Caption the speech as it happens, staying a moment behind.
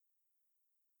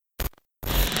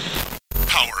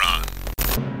power on.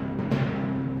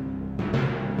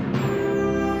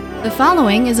 The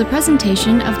following is a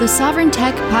presentation of the Sovereign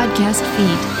Tech podcast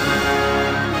feed.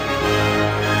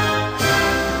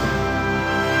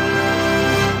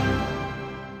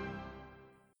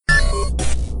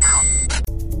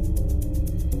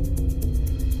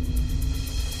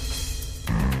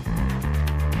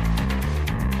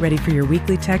 Ready for your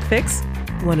weekly tech fix?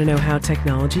 Want to know how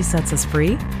technology sets us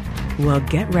free? Well,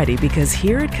 get ready because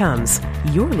here it comes.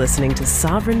 You're listening to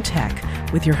Sovereign Tech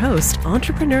with your host,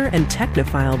 entrepreneur and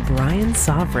technophile Brian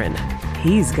Sovereign.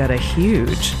 He's got a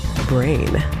huge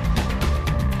brain.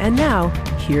 And now,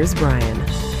 here's Brian.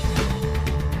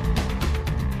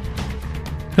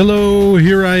 Hello,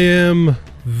 here I am,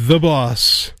 the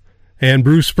boss, and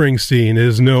Bruce Springsteen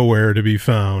is nowhere to be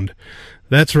found.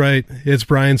 That's right, it's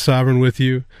Brian Sovereign with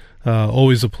you.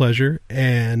 Always a pleasure.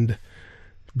 And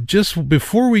just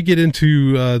before we get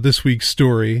into this week's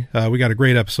story, we got a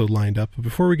great episode lined up. But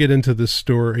before we get into this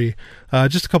story,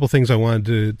 just a couple things I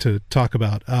wanted to talk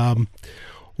about.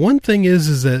 One thing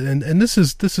is that, and this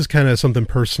is kind of something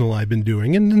personal I've been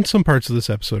doing, and some parts of this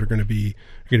episode are going to be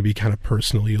kind of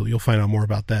personal. You'll find out more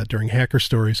about that during Hacker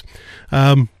Stories.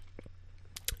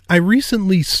 I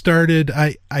recently started.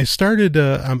 I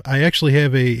actually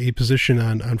have a position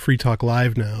on Free Talk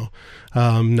Live now,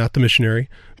 not the missionary,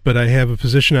 but I have a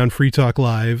position on Free Talk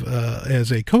Live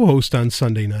as a co-host on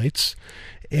Sunday nights,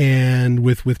 and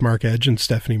with Mark Edge and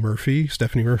Stephanie Murphy.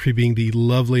 Stephanie Murphy being the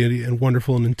lovely and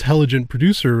wonderful and intelligent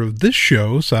producer of this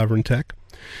show, Sovereign Tech.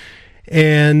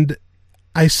 And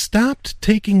I stopped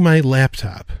taking my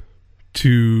laptop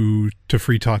to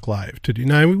Free Talk Live to do.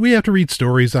 Now we have to read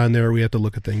stories on there. We have to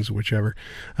look at things, whichever,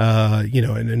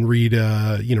 and read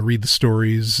the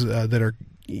stories that are,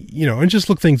 and just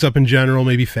look things up in general,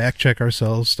 maybe fact check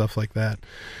ourselves, stuff like that.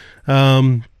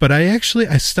 But I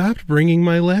stopped bringing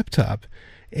my laptop,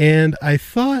 and I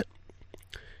thought,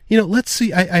 let's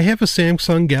see, I have a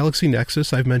Samsung Galaxy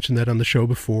Nexus. I've mentioned that on the show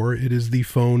before. It is the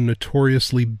phone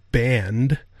notoriously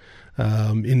banned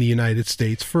in the United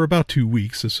States for about 2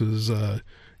 weeks. This was, a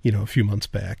few months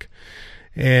back.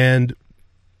 And,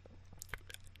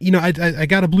 I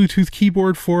got a Bluetooth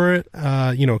keyboard for it,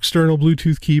 external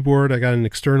Bluetooth keyboard. I got an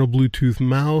external Bluetooth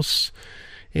mouse.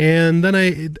 And then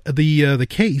the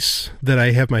case that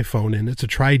I have my phone in, it's a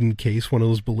Trident case, one of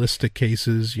those ballistic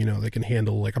cases, that can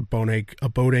handle like a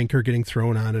boat anchor getting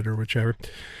thrown on it or whichever.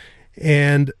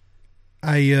 And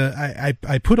I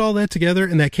put all that together,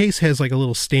 and that case has like a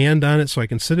little stand on it, so I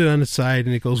can sit it on its side,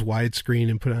 and it goes widescreen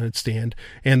and put it on its stand.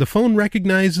 And the phone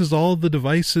recognizes all the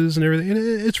devices and everything, and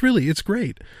it's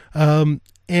great.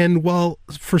 And while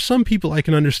for some people I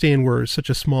can understand where such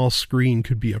a small screen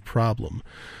could be a problem,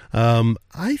 I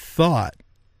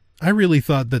really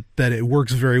thought that it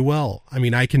works very well. I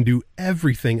mean, I can do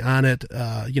everything on it.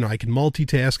 I can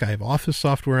multitask. I have Office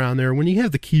software on there. When you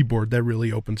have the keyboard, that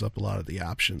really opens up a lot of the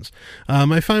options.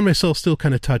 I find myself still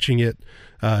kind of touching it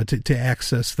to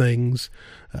access things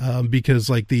because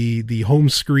like the home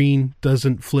screen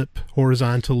doesn't flip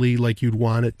horizontally like you'd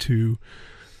want it to.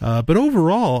 But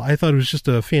overall, I thought it was just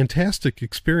a fantastic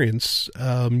experience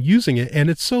using it, and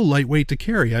it's so lightweight to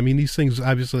carry. I mean, these things,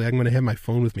 obviously, I'm going to have my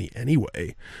phone with me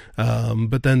anyway.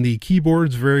 But then the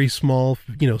keyboard's very small,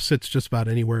 sits just about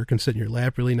anywhere. It can sit in your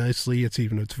lap really nicely. It's a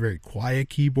very quiet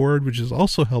keyboard, which is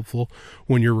also helpful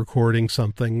when you're recording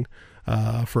something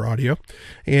for audio.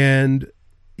 And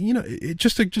it's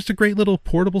just a great little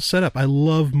portable setup. I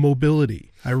love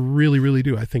mobility. I really, really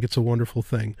do. I think it's a wonderful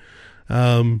thing.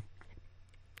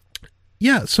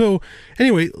 Yeah, so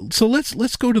anyway, so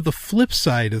let's go to the flip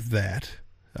side of that.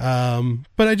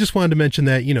 But I just wanted to mention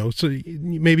that, so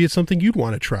maybe it's something you'd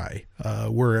want to try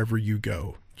wherever you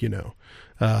go,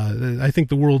 I think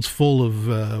the world's full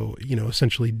of,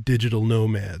 essentially digital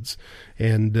nomads.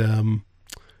 And,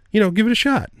 give it a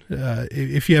shot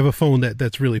if you have a phone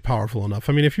that's really powerful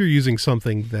enough. I mean, if you're using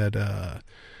something that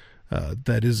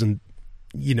isn't,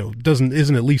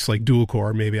 isn't at least like dual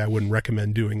core, maybe I wouldn't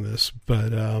recommend doing this.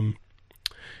 But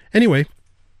anyway,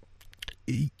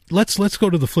 let's go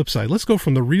to the flip side. Let's go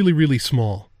from the really, really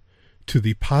small to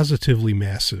the positively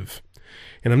massive.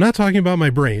 And I'm not talking about my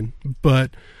brain,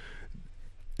 but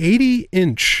 80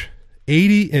 inch,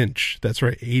 that's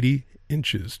right, 80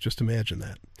 inches. Just imagine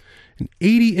that. And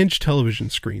 80-inch television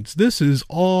screens. This is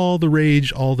all the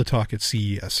rage, all the talk at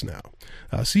CES now.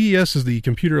 CES is the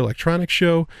Computer Electronics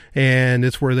Show, and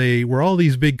it's where all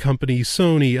these big companies,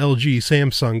 Sony, LG,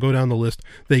 Samsung, go down the list,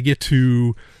 they get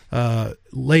to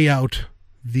lay out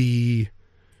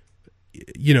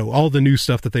all the new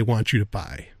stuff that they want you to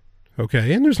buy.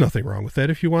 Okay, and there's nothing wrong with that.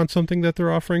 If you want something that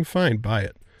they're offering, fine, buy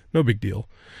it. No big deal.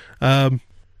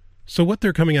 So what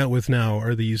they're coming out with now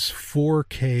are these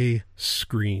 4K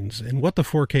screens. And what the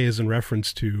 4K is in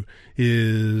reference to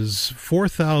is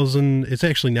 4,000. It's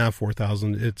actually not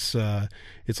 4,000. It's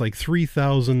like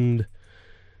 3,000,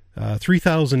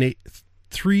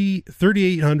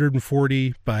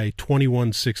 3,840 by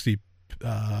 2160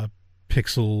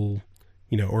 pixel,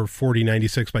 or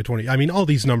 4096 by 20. I mean, all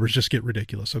these numbers just get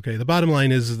ridiculous. Okay. The bottom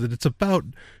line is that it's about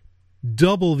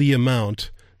double the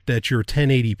amount that your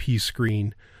 1080p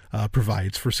screen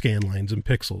provides for scan lines and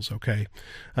pixels. Okay.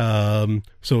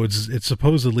 So it's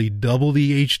supposedly double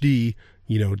the HD,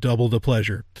 double the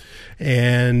pleasure.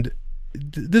 And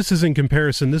this is in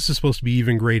comparison. This is supposed to be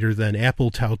even greater than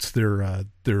Apple touts their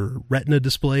Retina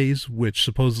displays, which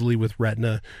supposedly with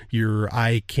Retina, your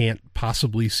eye can't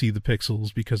possibly see the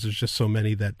pixels because there's just so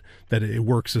many that it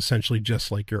works essentially just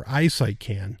like your eyesight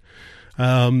can.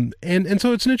 And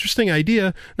so it's an interesting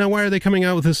idea. Now, why are they coming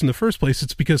out with this in the first place?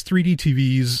 It's because 3D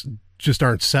TVs just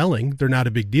aren't selling. They're not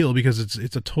a big deal because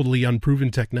it's a totally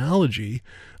unproven technology.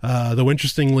 Though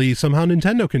interestingly, somehow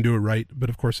Nintendo can do it right. But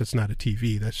of course, it's not a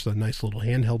TV. That's a nice little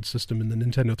handheld system in the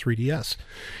Nintendo 3DS.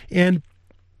 And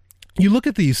you look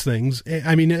at these things,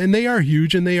 I mean, and they are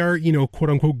huge and they are, quote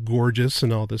unquote, gorgeous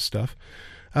and all this stuff.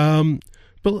 But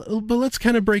let's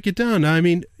kind of break it down. I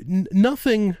mean,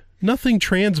 nothing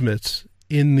transmits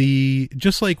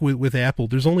just like with Apple,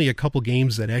 there's only a couple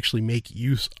games that actually make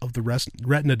use of the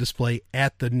Retina display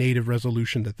at the native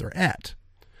resolution that they're at.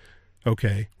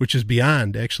 Okay. Which is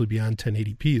beyond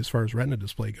 1080p as far as Retina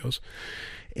display goes.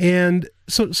 And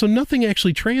so nothing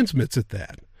actually transmits at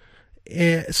that.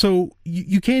 So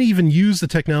you can't even use the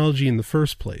technology in the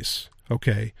first place.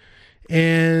 Okay.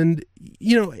 And,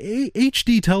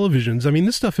 HD televisions, I mean,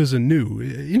 this stuff isn't new.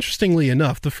 Interestingly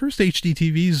enough, the first HD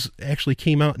TVs actually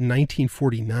came out in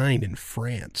 1949 in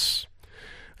France.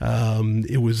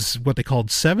 It was what they called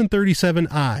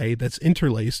 737i that's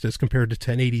interlaced as compared to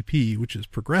 1080p, which is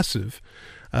progressive.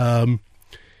 And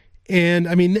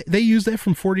I mean, they used that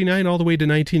from 49 all the way to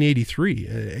 1983.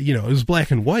 It was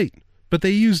black and white. But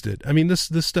they used it. I mean, this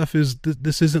stuff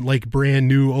this isn't like brand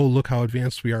new, oh, look how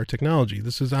advanced we are technology.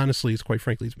 This is honestly, it's quite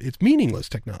frankly, it's meaningless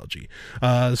technology.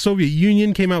 The Soviet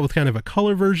Union came out with kind of a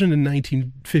color version in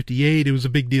 1958. It was a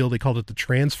big deal. They called it the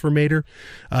Transformator.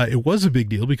 It was a big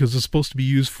deal because it's supposed to be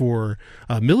used for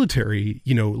military,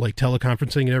 like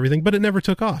teleconferencing and everything, but it never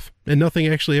took off and nothing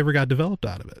actually ever got developed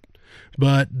out of it.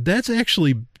 But that's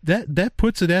actually, that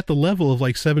puts it at the level of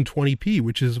like 720p,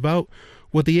 which is about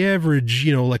what the average,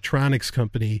 electronics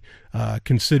company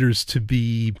considers to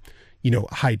be,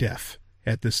 high def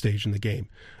at this stage in the game.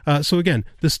 So again,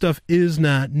 this stuff is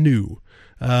not new.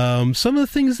 Some of the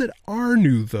things that are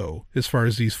new, though, as far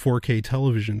as these 4K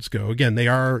televisions go, again, they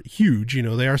are huge.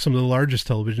 They are some of the largest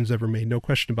televisions ever made, no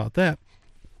question about that.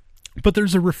 But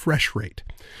there's a refresh rate.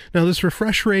 Now, this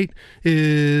refresh rate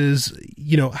is,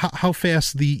 how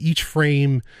fast each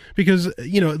frame, because,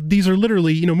 these are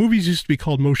literally, movies used to be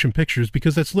called motion pictures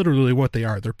because that's literally what they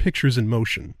are. They're pictures in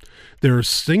motion. They're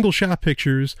single shot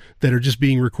pictures that are just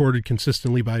being recorded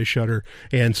consistently by a shutter.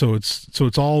 And so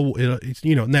it's all,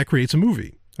 and that creates a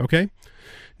movie. Okay.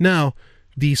 Now,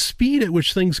 the speed at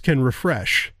which things can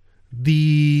refresh,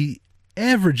 the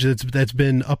average that's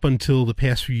been up until the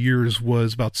past few years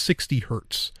was about 60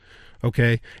 hertz.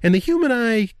 Okay. And the human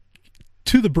eye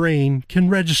to the brain can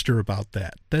register about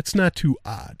that. That's not too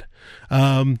odd.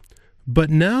 But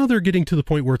now they're getting to the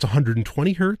point where it's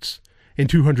 120 hertz and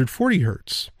 240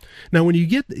 hertz. Now,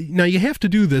 you have to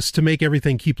do this to make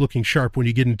everything keep looking sharp when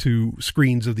you get into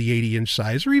screens of the 80-inch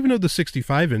size or even of the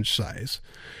 65-inch size.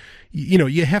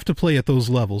 You have to play at those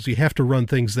levels. You have to run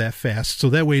things that fast. So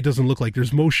that way it doesn't look like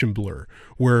there's motion blur,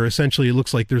 where essentially it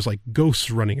looks like there's like ghosts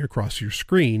running across your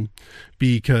screen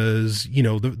because,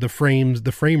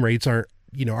 the frame rates aren't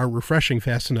refreshing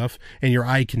fast enough and your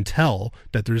eye can tell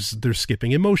that they're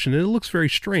skipping in motion and it looks very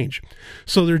strange.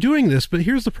 So they're doing this, but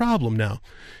here's the problem now.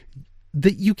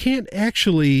 That you can't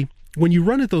actually, when you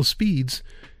run at those speeds,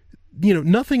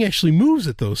 nothing actually moves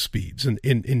at those speeds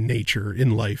in nature,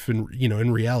 in life, and,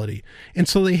 in reality. And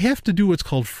so they have to do what's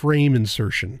called frame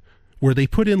insertion, where they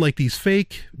put in like these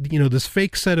fake, this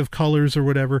fake set of colors or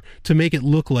whatever to make it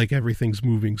look like everything's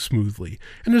moving smoothly.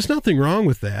 And there's nothing wrong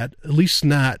with that, at least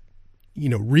not,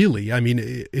 really. I mean,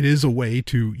 it is a way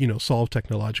to, solve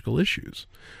technological issues,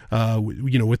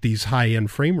 with these high-end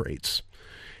frame rates.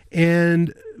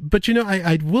 But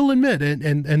I will admit,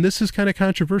 and this is kind of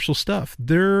controversial stuff,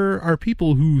 there are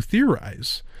people who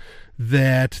theorize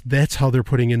that that's how they're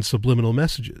putting in subliminal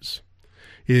messages,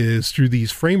 is through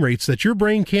these frame rates that your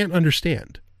brain can't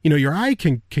understand. Your eye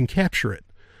can capture it,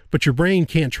 but your brain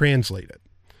can't translate it.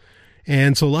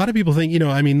 And so a lot of people think,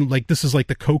 I mean, like this is like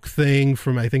the Coke thing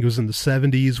from, I think it was in the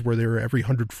 70s, where there were every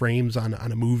 100 frames on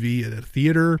a movie at a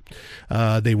theater.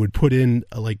 They would put in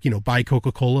buy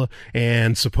Coca-Cola,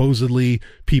 and supposedly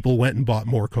people went and bought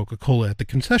more Coca-Cola at the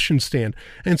concession stand.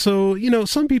 And so,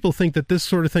 some people think that this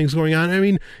sort of thing's going on. I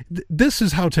mean, this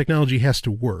is how technology has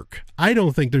to work. I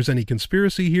don't think there's any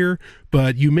conspiracy here,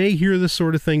 but you may hear this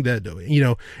sort of thing that,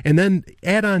 and then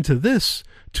add on to this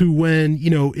to when,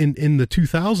 in the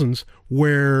 2000s,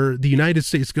 where the United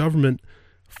States government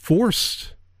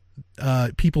forced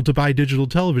people to buy digital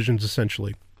televisions,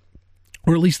 essentially,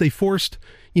 or at least they forced,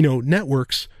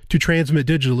 networks to transmit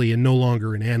digitally and no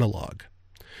longer in analog.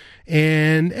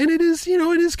 And it is, it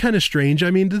is kind of strange. I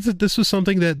mean, this was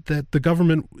something that the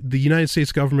government, the United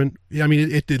States government, I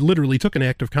mean, it literally took an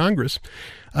act of Congress,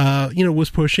 was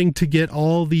pushing to get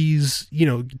all these,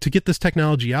 to get this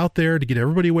technology out there, to get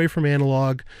everybody away from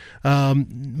analog.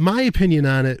 My opinion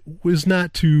on it was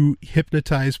not to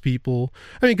hypnotize people.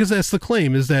 I mean, because that's the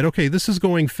claim, is that, okay, this is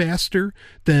going faster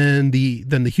than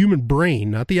the human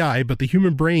brain, not the eye, but the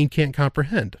human brain can't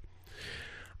comprehend.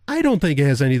 I don't think it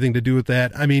has anything to do with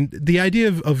that. I mean, the idea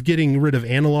of getting rid of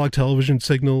analog television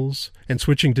signals and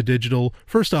switching to digital,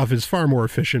 first off, is far more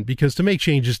efficient, because to make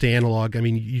changes to analog, I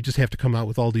mean, you just have to come out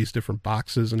with all these different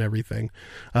boxes and everything.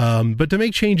 But to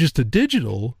make changes to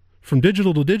digital, from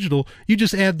digital to digital, you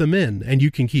just add them in and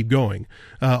you can keep going.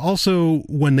 Also,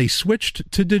 when they switched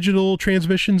to digital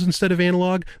transmissions instead of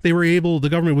analog, the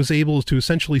government was able to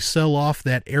essentially sell off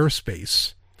that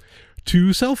airspace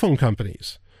to cell phone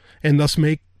companies and thus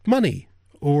make money,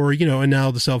 or, and now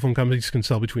the cell phone companies can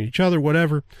sell between each other,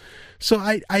 whatever. So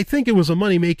I think it was a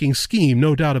money-making scheme,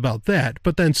 no doubt about that.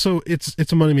 But then, so it's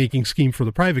a money-making scheme for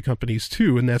the private companies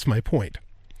too, and that's my point,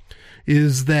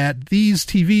 is that these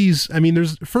TVs, I mean,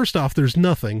 there's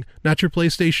nothing, not your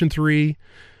PlayStation 3,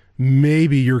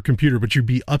 maybe your computer, but you'd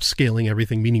be upscaling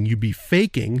everything, meaning you'd be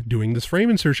faking, doing this frame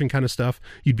insertion kind of stuff,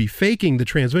 you'd be faking the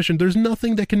transmission. There's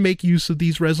nothing that can make use of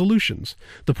these resolutions.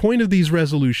 The point of these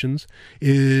resolutions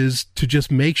is to just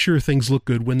make sure things look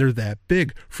good when they're that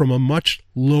big from a much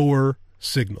lower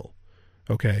signal.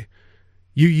 Okay?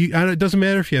 It doesn't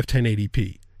matter if you have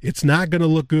 1080p. It's not going to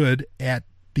look good at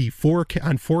the 4K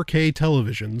on 4K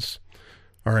televisions,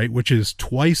 all right, which is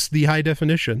twice the high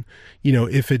definition,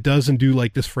 if it doesn't do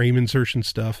like this frame insertion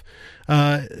stuff.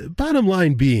 Bottom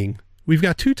line being, we've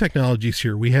got two technologies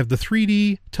here. We have the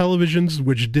 3D televisions,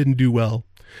 which didn't do well.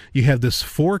 You have this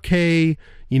 4K,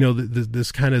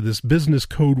 this kind of this business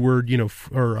code word,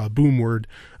 or boom word,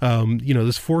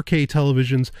 this 4K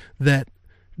televisions that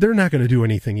they're not going to do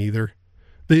anything either.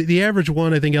 The average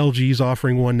one, I think LG is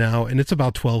offering one now, and it's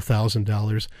about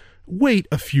 $12,000. Wait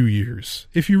a few years.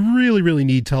 If you really, really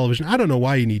need television, I don't know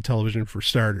why you need television for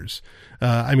starters.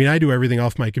 I mean, I do everything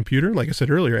off my computer. Like I said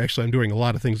earlier, actually, I'm doing a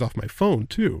lot of things off my phone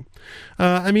too.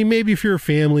 I mean, maybe if you're a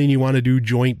family and you want to do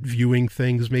joint viewing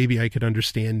things, maybe I could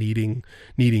understand needing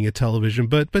a television.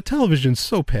 But television's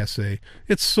so passé.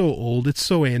 It's so old. It's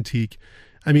so antique.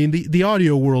 I mean, the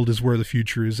audio world is where the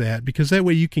future is at, because that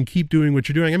way you can keep doing what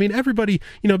you're doing. I mean, everybody,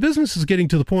 business is getting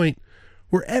to the point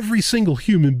where every single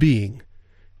human being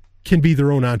can be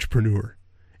their own entrepreneur,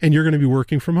 and you're going to be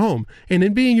working from home. And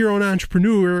in being your own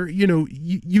entrepreneur,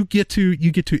 you get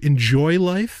to enjoy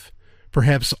life,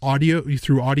 perhaps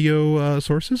through audio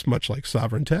sources, much like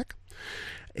Sovereign Tech,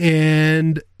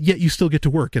 and yet you still get to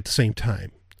work at the same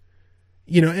time.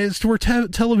 As to where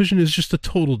television is just a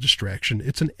total distraction.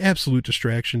 It's an absolute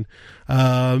distraction.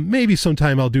 Maybe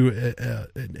sometime I'll do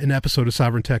an episode of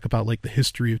Sovereign Tech about like the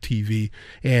history of TV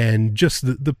and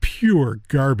just the pure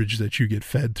garbage that you get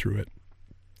fed through it.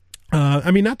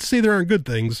 I mean, not to say there aren't good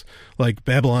things like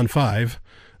Babylon 5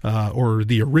 or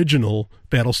the original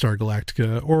Battlestar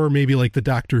Galactica, or maybe like the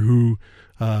Doctor Who,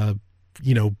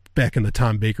 back in the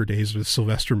Tom Baker days with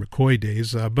Sylvester McCoy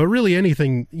days. But really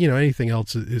anything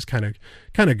else is kind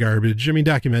of garbage. I mean,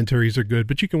 documentaries are good,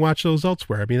 but you can watch those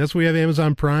elsewhere. I mean, that's what we have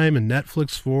Amazon Prime and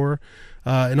Netflix for,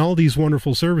 and all these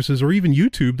wonderful services, or even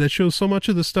YouTube that shows so much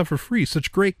of this stuff for free,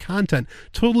 such great content,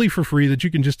 totally for free, that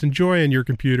you can just enjoy on your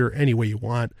computer any way you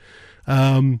want.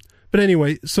 But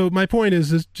anyway, so my point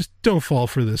is just don't fall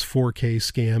for this 4K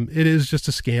scam. It is just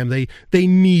a scam. They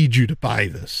need you to buy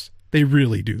this. They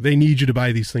really do. They need you to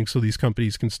buy these things so these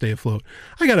companies can stay afloat.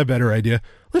 I got a better idea.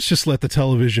 Let's just let the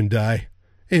television die,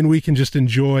 and we can just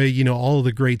enjoy, all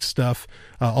the great stuff,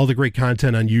 all the great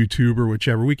content on YouTube or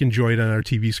whichever. We can enjoy it on our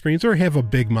TV screens, or have a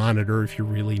big monitor if you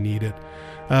really need it.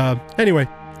 Anyway,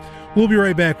 we'll be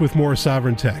right back with more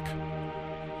Sovereign Tech.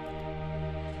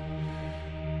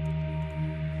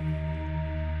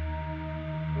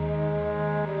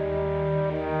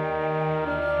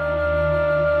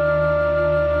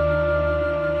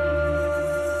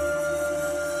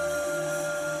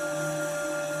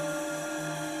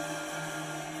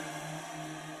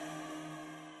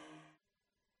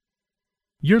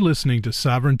 You're listening to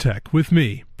Sovereign Tech with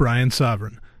me, Brian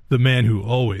Sovereign, the man who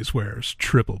always wears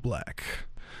triple black.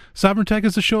 Sovereign Tech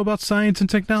is a show about science and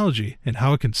technology and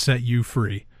how it can set you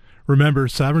free. Remember,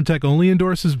 Sovereign Tech only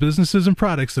endorses businesses and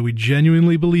products that we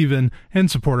genuinely believe in and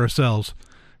support ourselves.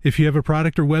 If you have a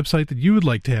product or website that you would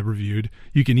like to have reviewed,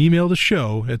 you can email the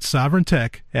show at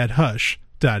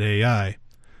sovereigntech@hush.ai.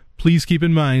 Please keep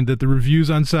in mind that the reviews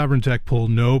on Sovereign Tech pull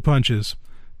no punches.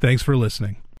 Thanks for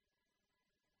listening.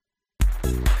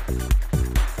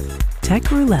 Tech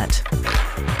Roulette.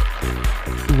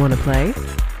 Want to play?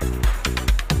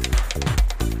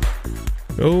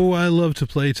 Oh, I love to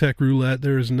play Tech Roulette.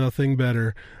 There is nothing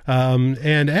better.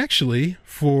 And actually,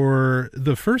 for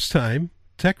the first time,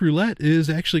 Tech Roulette is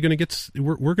actually going to get.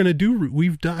 We're going to do.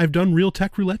 I've done real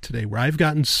Tech Roulette today, where I've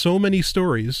gotten so many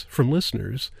stories from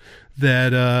listeners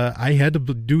that I had to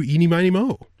do eeny, miny,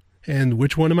 mo. And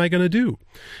which one am I going to do?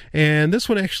 And this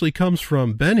one actually comes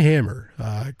from Ben Hammer,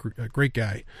 a great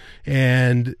guy.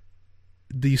 And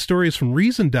the story is from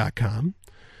Reason.com.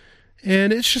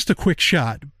 And it's just a quick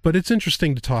shot, but it's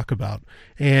interesting to talk about.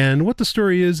 And what the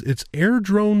story is, it's air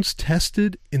drones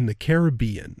tested in the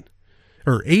Caribbean.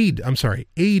 Or aid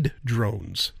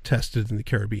drones tested in the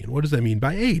Caribbean. What does that mean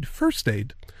by aid? First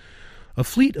aid. A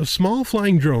fleet of small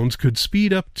flying drones could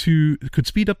speed up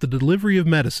the delivery of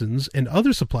medicines and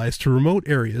other supplies to remote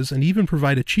areas and even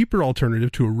provide a cheaper alternative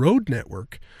to a road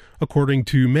network, according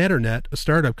to Matternet, a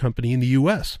startup company in the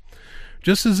U.S.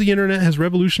 Just as the internet has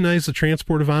revolutionized the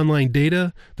transport of online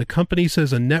data, the company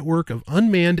says a network of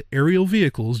unmanned aerial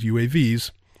vehicles,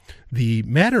 UAVs, the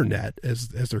Matternet, as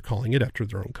they're calling it after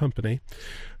their own company,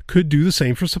 could do the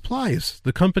same for supplies.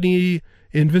 The company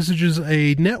envisages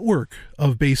a network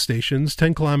of base stations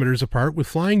 10 kilometers apart with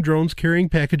flying drones carrying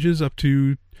packages up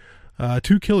to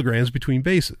 2 kilograms between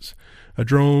bases. A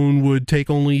drone would take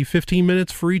only 15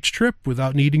 minutes for each trip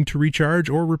without needing to recharge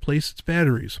or replace its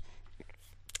batteries.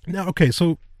 Now, okay,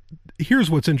 so here's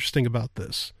what's interesting about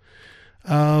this.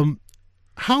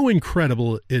 How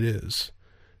incredible it is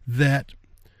that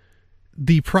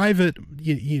the private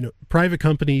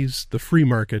companies, the free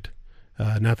market,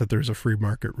 not that there's a free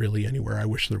market really anywhere, I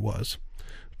wish there was,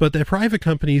 but that private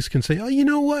companies can say, oh, you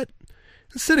know what?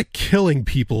 Instead of killing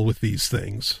people with these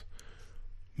things,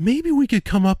 maybe we could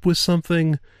come up with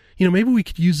something, maybe we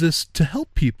could use this to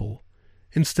help people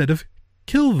instead of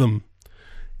kill them.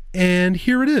 And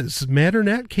here it is.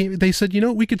 Matternet they said,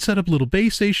 we could set up little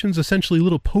base stations, essentially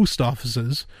little post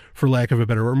offices, for lack of a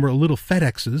better word, or little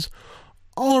FedExes,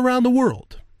 all around the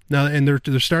world. Now, and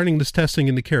they're starting this testing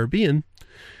in the Caribbean,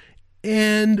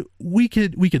 and we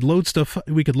could load stuff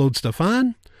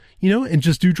on, and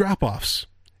just do drop-offs.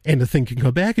 And the thing can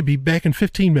come back and be back in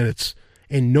 15 minutes,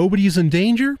 and nobody's in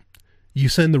danger. You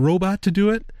send the robot to do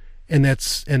it, and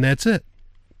that's it.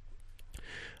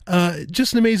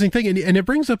 Just an amazing thing. And it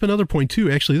brings up another point too.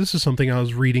 Actually, this is something I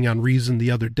was reading on Reason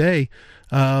the other day.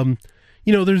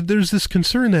 There's this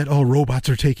concern that, robots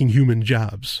are taking human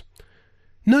jobs.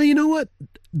 No, you know what?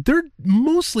 They're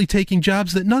mostly taking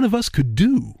jobs that none of us could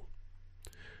do.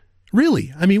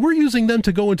 Really. I mean, we're using them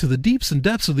to go into the deeps and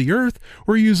depths of the earth.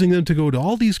 We're using them to go to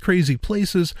all these crazy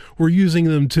places. We're using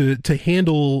them to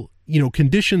handle,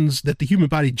 conditions that the human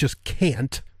body just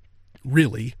can't,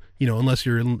 really, unless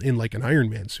you're in like an Iron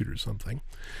Man suit or something.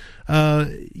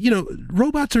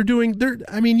 Robots are doing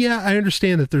I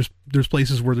understand that there's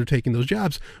places where they're taking those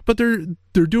jobs, but they're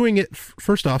doing it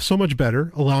first off so much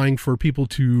better, allowing for people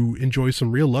to enjoy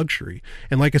some real luxury.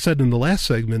 And like I said in the last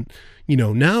segment,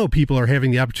 now people are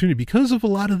having the opportunity, because of a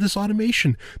lot of this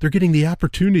automation, they're getting the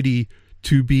opportunity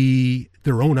to be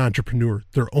their own entrepreneur,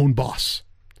 their own boss,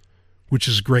 which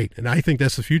is great. And I think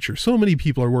that's the future. So many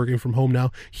people are working from home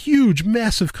now. Huge,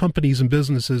 massive companies and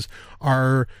businesses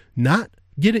are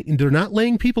they're not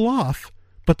laying people off,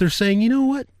 but they're saying, you know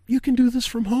what? You can do this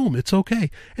from home. It's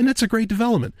okay. And that's a great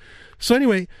development. So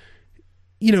anyway,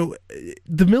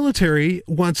 the military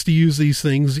wants to use these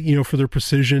things, for their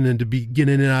precision and to be get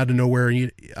in and out of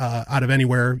nowhere, out of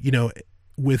anywhere,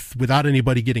 without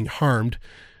anybody getting harmed.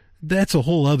 That's a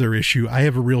whole other issue. I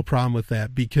have a real problem with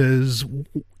that because,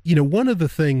 one of the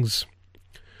things,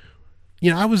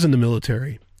 I was in the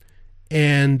military,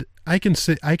 and I can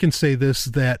say this,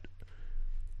 that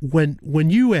when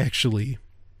you actually,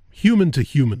 human to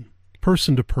human,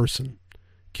 person to person,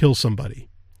 kill somebody,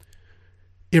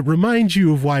 it reminds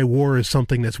you of why war is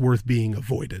something that's worth being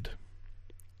avoided.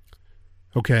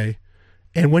 Okay?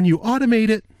 And when you automate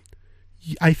it,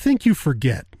 I think you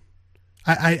forget.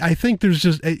 I think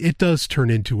it does turn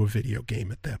into a video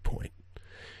game at that point.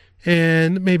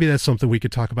 And maybe that's something we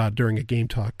could talk about during a Game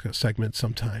Talk segment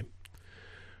sometime.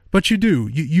 But you do.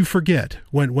 You forget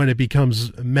when it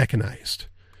becomes mechanized.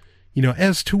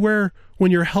 As to where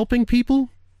when you're helping people,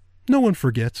 no one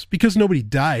forgets because nobody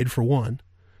died for one.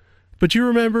 But you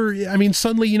remember,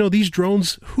 suddenly, these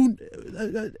drones,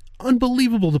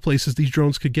 unbelievable the places these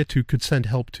drones could send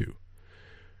help to.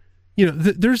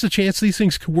 There's a chance these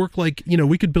things could work like,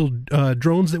 we could build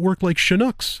drones that work like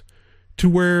Chinooks to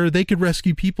where they could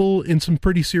rescue people in some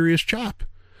pretty serious chop.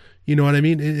 You know what I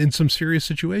mean? In some serious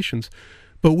situations.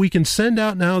 But we can send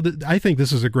out now that I think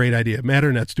this is a great idea.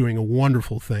 Matternet's doing a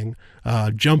wonderful thing.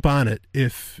 Jump on it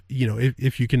if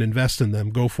you can invest in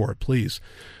them. Go for it, please.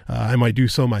 I might do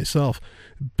so myself.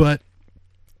 But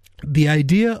the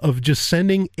idea of just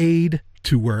sending aid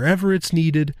to wherever it's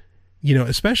needed,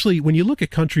 especially when you look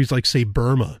at countries like, say,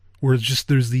 Burma, where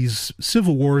there's these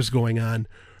civil wars going on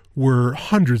where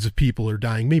hundreds of people are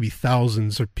dying, maybe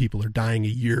thousands of people are dying a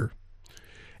year.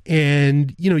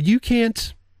 And, you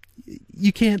can't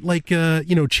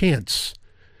chance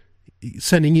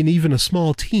sending in even a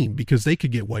small team because they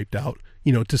could get wiped out,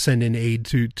 to send in aid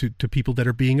to people that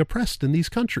are being oppressed in these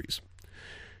countries.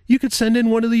 You could send in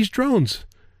one of these drones,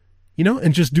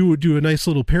 and just do a nice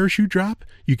little parachute drop.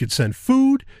 You could send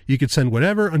food. You could send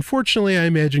whatever. Unfortunately, I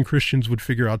imagine Christians would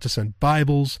figure out to send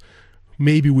Bibles.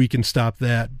 Maybe we can stop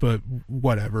that, but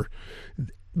whatever.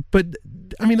 But,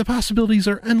 the possibilities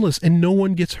are endless, and no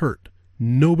one gets hurt.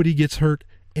 Nobody gets hurt,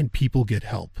 and people get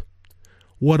help.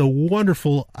 What a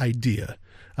wonderful idea.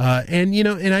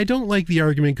 And I don't like the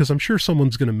argument, because I'm sure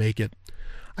someone's going to make it.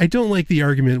 I don't like the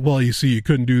argument, well, you see, you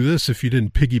couldn't do this if you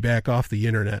didn't piggyback off the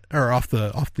internet, or off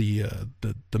the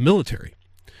military.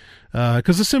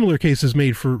 Because a similar case is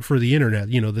made for the internet,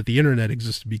 that the internet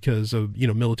existed because of,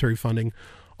 military funding,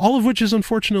 all of which is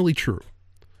unfortunately true.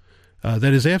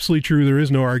 That is absolutely true. There is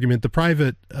no argument. The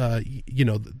private,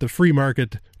 the free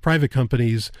market, private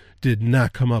companies did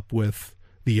not come up with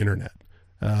the internet.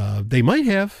 They might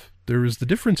have. There was the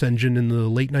difference engine in the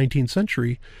late 19th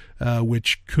century,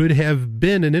 which could have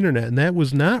been an internet, and that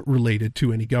was not related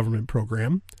to any government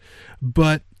program.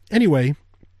 But anyway,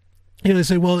 they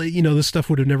say, well, this stuff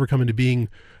would have never come into being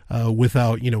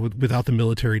without the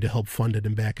military to help fund it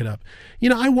and back it up.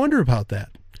 I wonder about that.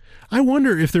 I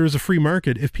wonder if there was a free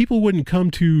market, if people wouldn't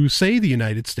come to, say, the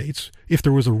United States, if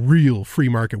there was a real free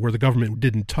market where the government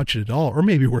didn't touch it at all, or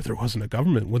maybe where there wasn't a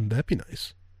government. Wouldn't that be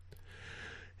nice?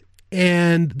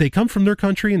 And they come from their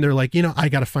country and they're like, I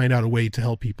got to find out a way to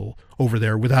help people over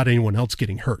there without anyone else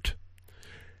getting hurt.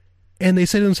 And they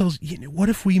say to themselves, what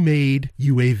if we made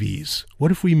UAVs?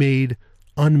 What if we made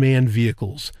unmanned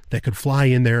vehicles that could fly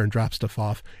in there and drop stuff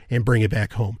off and bring it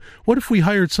back home? What if we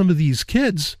hired some of these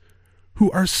kids who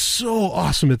are so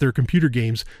awesome at their computer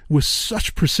games with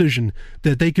such precision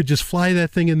that they could just fly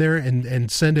that thing in there and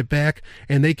send it back,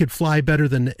 and they could fly better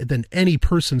than any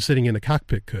person sitting in a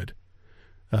cockpit could,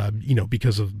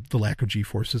 because of the lack of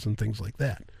G-forces and things like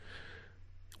that.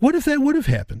 What if that would have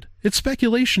happened? It's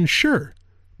speculation, sure,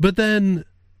 but then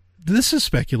this is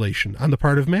speculation on the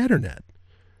part of Matternet,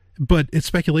 but it's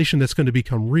speculation that's going to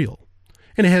become real.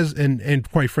 And it has, and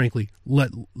quite frankly,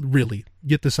 really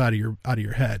get this out of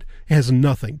your head. It has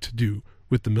nothing to do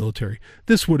with the military.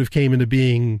 This would have came into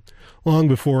being long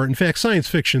before. In fact, science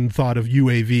fiction thought of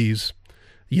UAVs,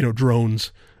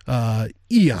 drones,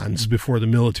 eons before the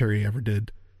military ever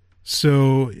did.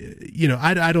 So,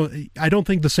 I don't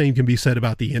think the same can be said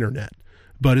about the internet.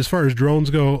 But as far as drones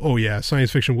go, oh yeah,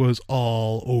 science fiction was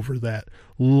all over that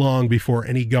long before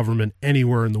any government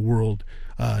anywhere in the world,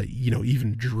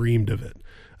 even dreamed of it.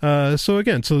 So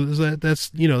again, that's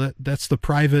the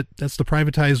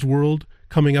privatized world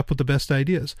coming up with the best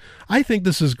ideas. I think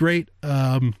this is great.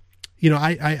 I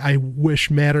wish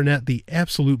Matternet the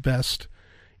absolute best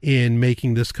in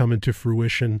making this come into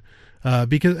fruition.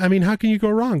 Because how can you go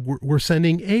wrong? We're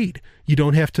sending aid. You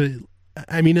don't have to,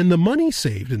 and the money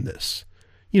saved in this.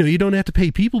 You don't have to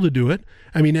pay people to do it.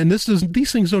 And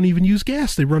these things don't even use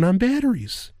gas. They run on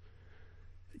batteries.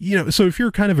 So if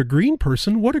you're kind of a green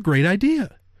person, what a great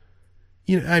idea.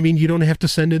 You don't have to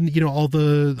send in, all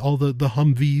the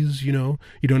Humvees, you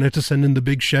don't have to send in the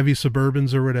big Chevy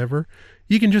Suburbans or whatever.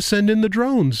 You can just send in the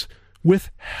drones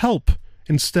with help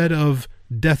instead of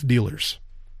death dealers.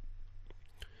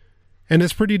 And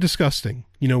it's pretty disgusting,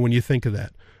 when you think of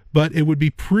that. But it would be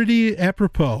pretty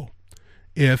apropos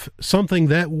if something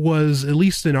that was, at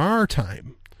least in our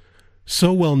time,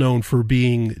 so well known for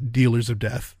being dealers of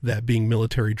death, that being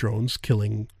military drones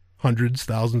killing hundreds,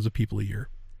 thousands of people a year,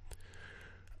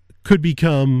 could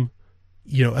become,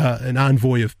 an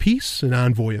envoy of peace, an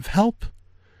envoy of help.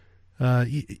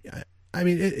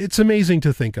 It's amazing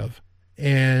to think of.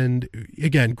 And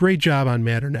again, great job on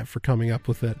Matternet for coming up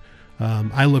with it.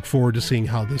 I look forward to seeing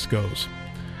how this goes.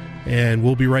 And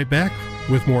we'll be right back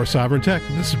with more Sovereign Tech.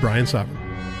 This is Brian Sovereign.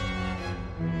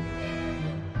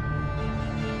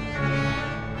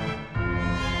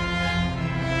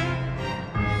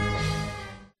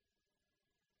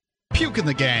 Puke in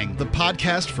the Gang, the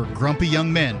podcast for grumpy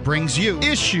young men, brings you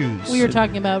issues. We are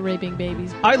talking about raping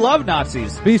babies. I love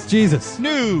Nazis. Beast Jesus.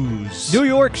 News. New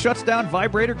York shuts down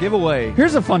vibrator giveaway.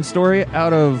 Here's a fun story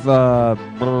out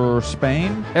of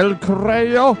Spain. El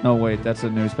Correo. No, wait, that's a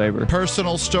newspaper.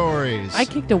 Personal stories. I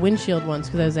kicked a windshield once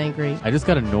because I was angry. I just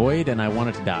got annoyed and I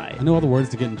wanted to die. I know all the words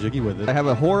to getting jiggy with it. I have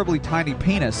a horribly tiny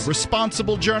penis.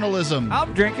 Responsible journalism.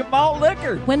 I'm drinking malt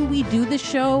liquor. When we do the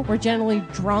show, we're generally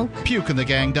drunk.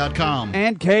 PukeInTheGang.com.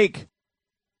 And cake.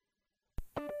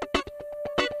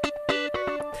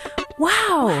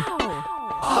 Wow!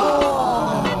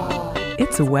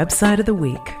 It's a website of the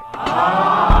week.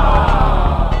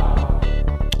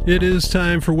 It is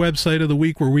time for Website of the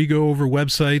Week, where we go over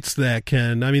websites that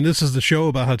can, this is the show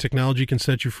about how technology can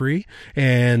set you free,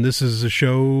 and this is a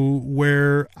show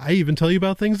where I even tell you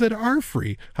about things that are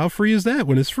free. How free is that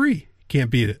when it's free? Can't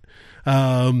beat it.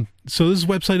 So this is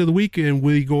Website of the Week, and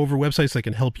we go over websites that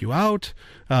can help you out,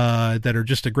 that are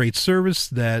just a great service,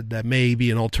 that may be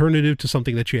an alternative to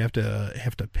something that you have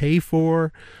to pay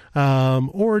for,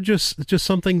 or just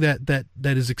something that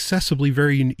is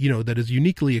accessibly that is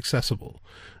uniquely accessible,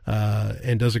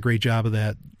 and does a great job of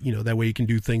that. That way you can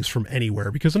do things from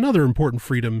anywhere, because another important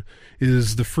freedom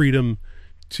is the freedom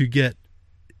to get,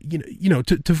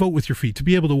 to vote with your feet, to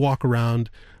be able to walk around,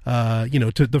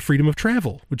 to the freedom of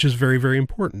travel, which is very, very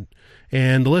important.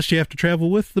 And the less you have to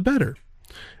travel with, the better.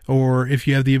 Or if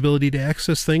you have the ability to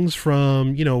access things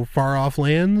from, far off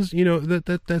lands,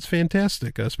 that's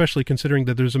fantastic, especially considering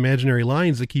that there's imaginary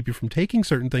lines that keep you from taking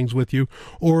certain things with you,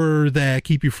 or that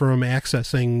keep you from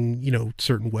accessing,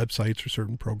 certain websites or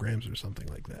certain programs or something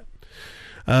like that.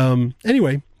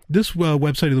 Anyway, this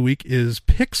website of the week is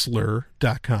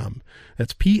Pixlr.com.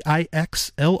 That's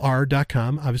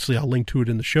Pixlr.com. Obviously, I'll link to it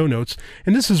in the show notes.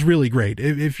 And this is really great.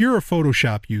 If you're a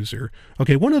Photoshop user,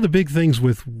 okay, one of the big things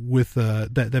with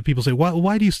that people say,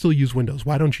 why do you still use Windows?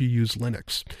 Why don't you use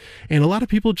Linux? And a lot of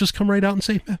people just come right out and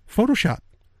say, Photoshop.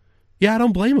 Yeah, I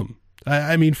don't blame them.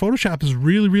 Photoshop is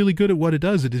really, really good at what it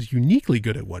does. It is uniquely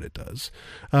good at what it does.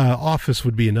 Office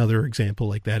would be another example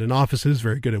like that. And Office is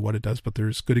very good at what it does, but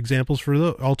there's good examples for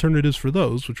alternatives for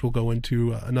those, which we'll go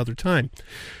into another time.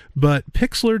 But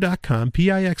Pixlr.com,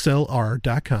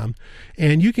 Pixlr.com,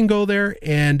 and you can go there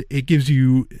and it gives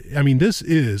you, this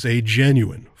is a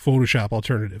genuine Photoshop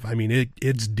alternative.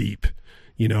 It's deep.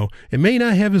 It may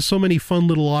not have so many fun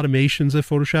little automations that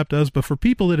Photoshop does, but for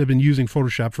people that have been using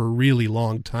Photoshop for a really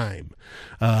long time,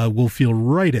 will feel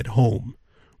right at home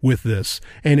with this.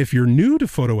 And if you're new to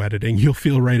photo editing, you'll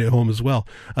feel right at home as well.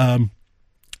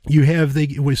 You have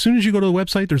as soon as you go to the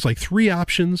website, there's like 3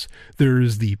 options.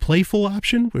 There's the playful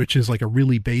option, which is like a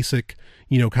really basic,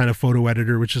 kind of photo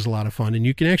editor, which is a lot of fun. And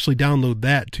you can actually download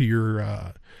that to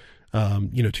your,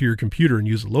 to your computer and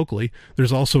use it locally.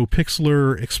 There's also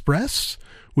Pixlr Express,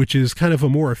 which is kind of a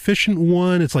more efficient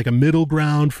one. It's like a middle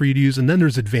ground for you to use. And then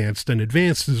there's Advanced. And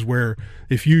Advanced is where,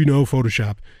 if you know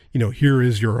Photoshop, here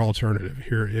is your alternative.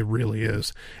 Here it really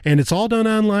is. And it's all done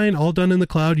online, all done in the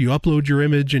cloud. You upload your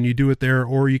image and you do it there,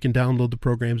 or you can download the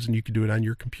programs and you can do it on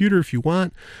your computer if you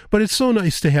want. But it's so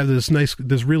nice to have this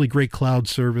really great cloud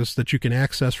service that you can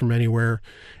access from anywhere.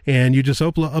 And you just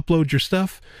upload your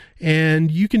stuff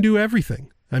and you can do everything.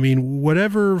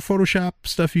 Whatever Photoshop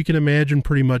stuff you can imagine,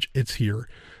 pretty much it's here.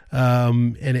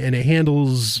 And it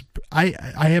handles, I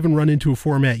haven't run into a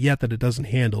format yet that it doesn't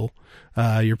handle.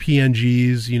 Your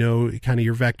PNGs, kind of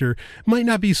your vector. Might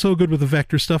not be so good with the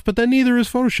vector stuff, but then neither is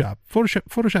Photoshop.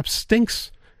 Photoshop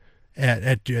stinks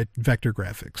at vector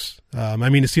graphics.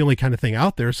 It's the only kind of thing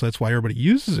out there, so that's why everybody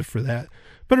uses it for that.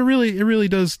 But it really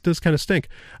does kind of stink.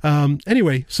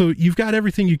 Anyway, so you've got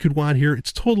everything you could want here.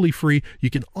 It's totally free. You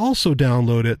can also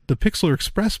download it. The Pixlr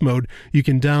Express mode you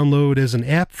can download as an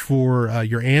app for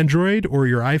your Android or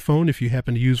your iPhone if you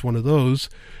happen to use one of those.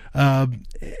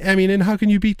 And how can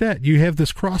you beat that? You have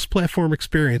this cross-platform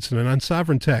experience, and on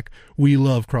Sovereign Tech, we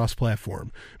love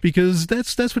cross-platform because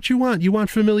that's what you want. You want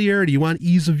familiarity. You want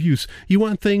ease of use. You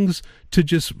want things to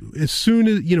just, as soon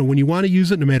as, when you want to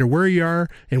use it, no matter where you are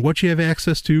and what you have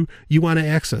access to, you want to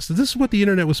access. This is what the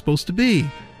internet was supposed to be.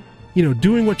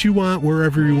 Doing what you want,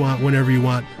 wherever you want, whenever you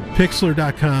want.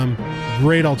 Pixlr.com,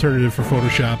 great alternative for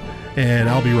Photoshop, and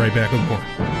I'll be right back with more.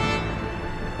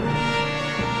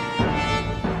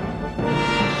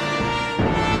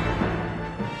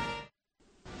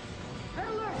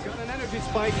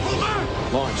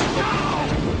 Launch.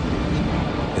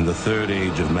 in the third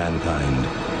age of mankind,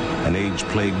 an age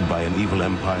plagued by an evil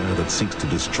empire that seeks to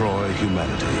destroy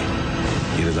humanity.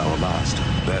 It is our last,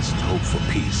 best hope for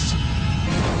peace.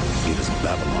 It is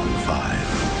Babylon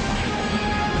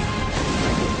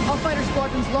 5. All fighter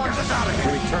squadrons launched. Get us out of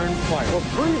here. Return fire. Well,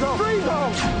 freeze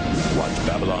them! Watch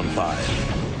Babylon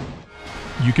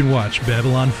 5. You can watch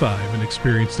Babylon 5 and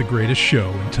experience the greatest show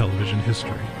in television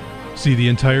history. See the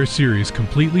entire series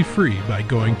completely free by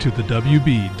going to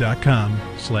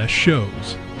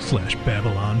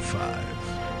thewb.com/shows/Babylon 5.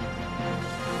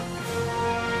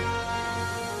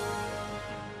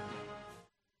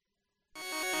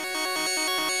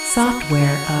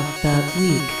 Software of the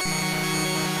Week.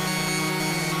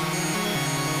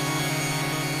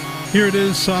 Here it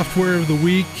is, Software of the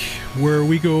Week, where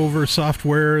we go over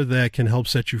software that can help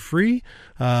set you free,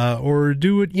 or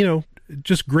do it,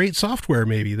 just great software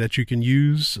maybe that you can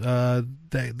use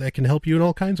that can help you in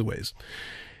all kinds of ways.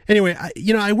 Anyway,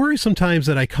 I worry sometimes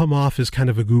that I come off as kind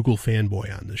of a Google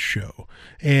fanboy on this show,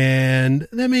 and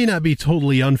that may not be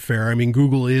totally unfair. I mean,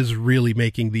 Google is really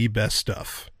making the best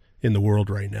stuff in the world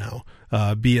right now,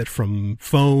 be it from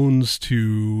phones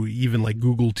to even like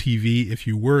Google TV. If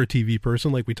you were a TV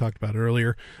person, like we talked about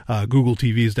earlier, Google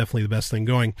TV is definitely the best thing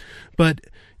going. But,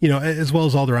 as well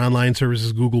as all their online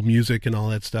services, Google Music and all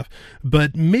that stuff.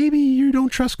 But maybe you don't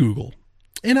trust Google.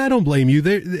 And I don't blame you.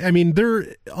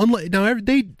 They're unlike now.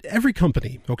 Every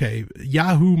company, okay,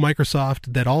 Yahoo,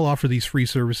 Microsoft, that all offer these free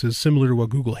services similar to what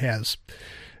Google has.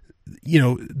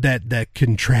 That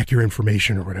can track your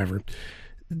information or whatever.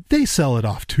 They sell it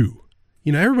off too.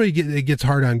 Everybody gets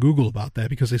hard on Google about that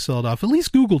because they sell it off. At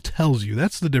least Google tells you.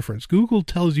 That's the difference. Google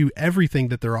tells you everything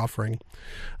that they're offering,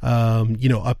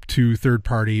 up to third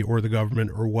party or the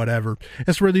government or whatever.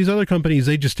 As for these other companies,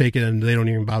 they just take it and they don't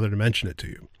even bother to mention it to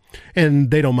you.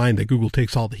 And they don't mind that Google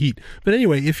takes all the heat. But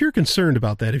anyway, if you're concerned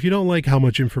about that, if you don't like how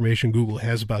much information Google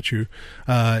has about you,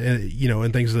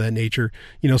 and things of that nature,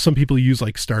 some people use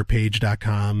like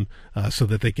startpage.com so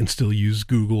that they can still use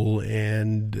Google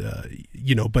and,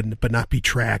 but not be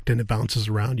tracked, and it bounces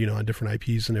around, on different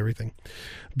IPs and everything.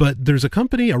 But there's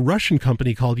a Russian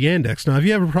company called Yandex. Now, if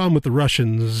you have a problem with the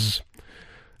Russians,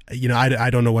 I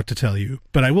don't know what to tell you,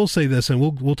 but I will say this, and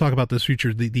we'll talk about this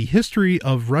future. The history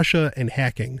of Russia and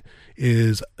hacking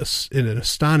is an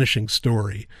astonishing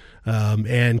story.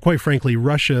 And quite frankly,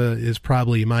 Russia is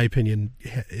probably, in my opinion,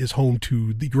 is home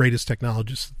to the greatest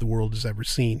technologists that the world has ever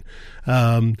seen.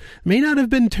 May not have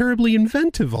been terribly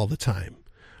inventive all the time,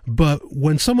 but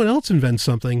when someone else invents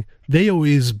something, they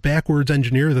always backwards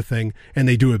engineer the thing and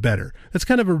they do it better. That's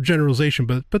kind of a generalization,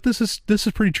 but this is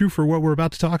pretty true for what we're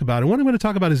about to talk about. And what I'm going to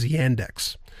talk about is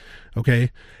Yandex. Okay.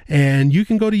 And you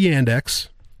can go to Yandex,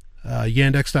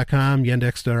 yandex.com,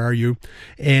 yandex.ru,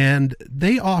 and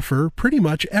they offer pretty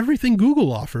much everything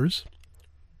Google offers,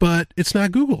 but it's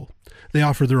not Google. They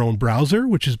offer their own browser,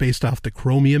 which is based off the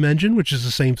Chromium engine, which is the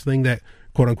same thing that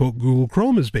quote unquote Google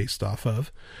Chrome is based off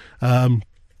of.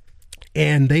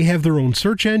 And they have their own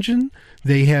search engine.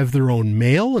 They have their own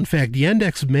mail. In fact,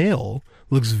 Yandex Mail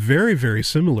looks very, very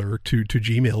similar to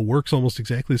Gmail, works almost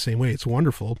exactly the same way. It's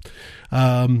wonderful.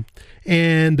 And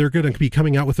they're going to be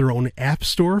coming out with their own app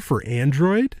store for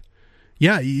Android.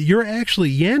 Yeah,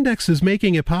 Yandex is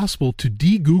making it possible to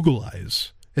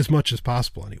de-Googleize as much as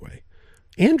possible anyway.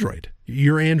 Android,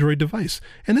 your Android device.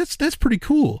 And that's pretty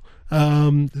cool. So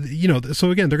again,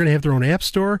 they're going to have their own app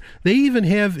store. They even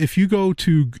have, if you go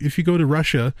to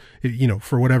Russia,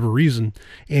 for whatever reason,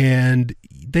 and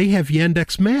they have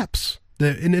Yandex Maps.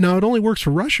 And now it only works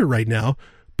for Russia right now,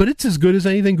 but it's as good as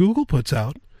anything Google puts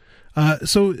out.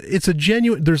 So it's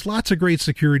there's lots of great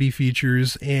security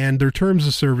features, and their terms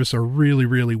of service are really,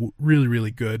 really, really,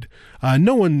 really good.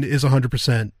 No one is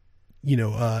 100%,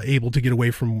 able to get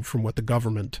away from what the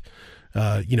government,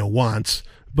 wants.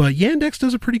 But Yandex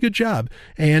does a pretty good job.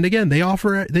 And again, they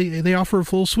offer a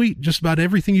full suite. Just about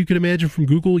everything you could imagine from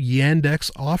Google,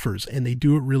 Yandex offers, and they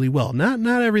do it really well.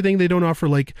 Not everything. They don't offer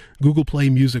like Google Play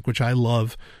Music, which I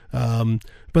love.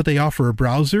 But they offer a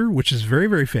browser, which is very,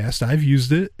 very fast. I've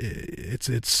used it.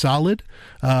 It's solid.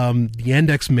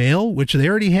 Yandex Mail, which they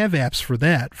already have apps for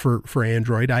that for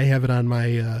Android. I have it on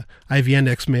I have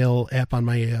Yandex Mail app on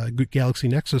my Galaxy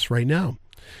Nexus right now.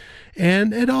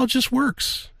 And it all just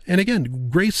works. And again,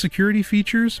 great security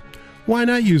features. Why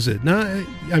not use it?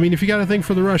 If you got a thing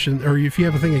for the Russians, or if you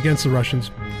have a thing against the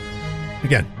Russians,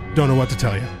 again, don't know what to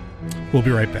tell you. We'll be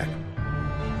right back.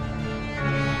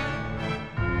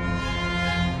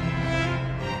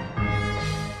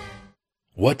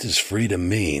 What does freedom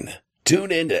mean?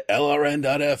 Tune in to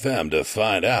LRN.FM to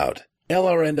find out.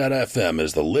 LRN.FM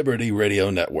is the Liberty Radio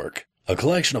Network. A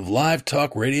collection of live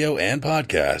talk radio and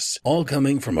podcasts, all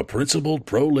coming from a principled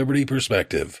pro-liberty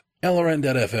perspective.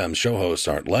 LRN.FM show hosts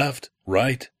aren't left,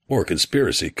 right, or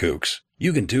conspiracy kooks.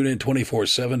 You can tune in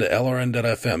 24/7 to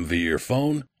LRN.FM via your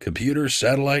phone, computer,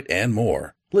 satellite, and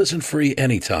more. Listen free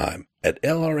anytime at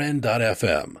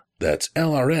LRN.FM. That's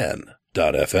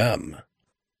LRN.FM.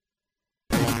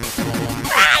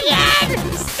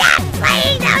 Brian! Stop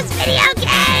playing those video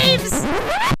games!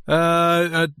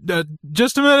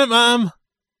 Just a minute, Mom.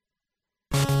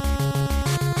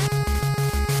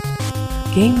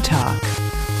 Game Talk.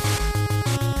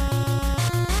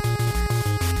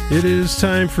 It is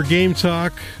time for Game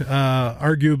Talk.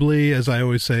 Arguably, as I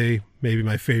always say, maybe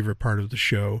my favorite part of the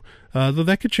show, though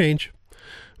that could change.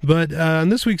 But on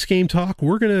this week's Game Talk,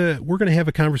 we're gonna have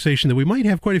a conversation that we might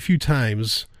have quite a few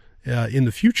times in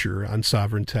the future on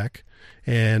Sovereign Tech.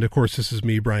 And of course, this is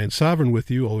me, Brian Sovereign, with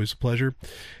you. Always a pleasure.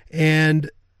 And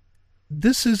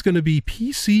this is going to be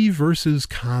PC versus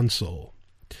console.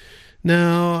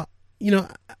 Now,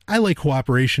 I like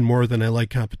cooperation more than I like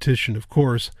competition, of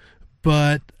course,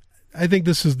 but I think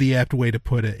this is the apt way to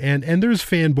put it. And there's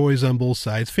fanboys on both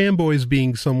sides. Fanboys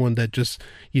being someone that just,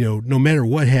 no matter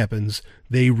what happens,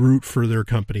 they root for their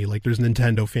company. Like there's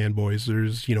Nintendo fanboys,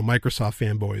 there's, Microsoft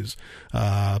fanboys,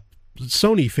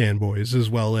 Sony fanboys, as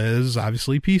well as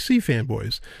obviously PC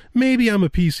fanboys. Maybe I'm a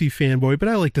PC fanboy, but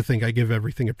I like to think I give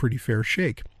everything a pretty fair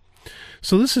shake.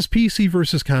 So this is PC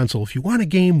versus console. If you want a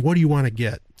game, what do you want to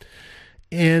get?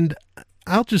 And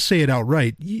I'll just say it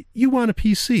outright. You want a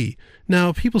PC.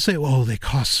 Now, people say, "Oh, they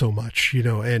cost so much,"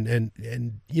 and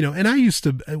I used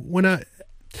to,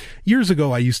 years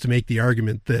ago, I used to make the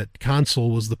argument that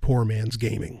console was the poor man's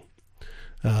gaming.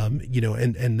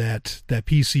 And that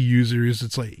PC users,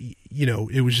 it's like,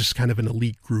 it was just kind of an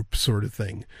elite group sort of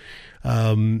thing.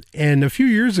 And a few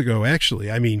years ago,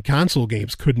 actually, console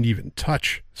games couldn't even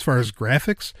touch, as far as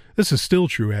graphics. This is still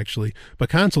true, actually, but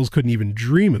consoles couldn't even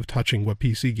dream of touching what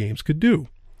PC games could do.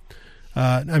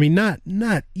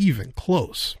 Not even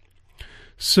close.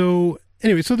 So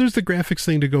anyway, so there's the graphics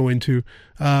thing to go into.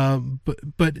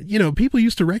 But people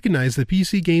used to recognize that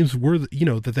PC games were,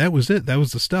 that was it. That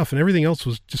was the stuff, and everything else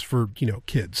was just for,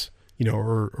 kids,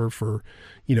 or for,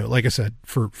 like I said,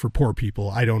 for poor people.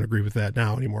 I don't agree with that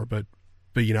now anymore, but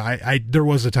there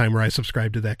was a time where I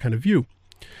subscribed to that kind of view.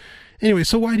 Anyway,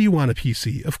 so why do you want a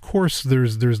PC? Of course,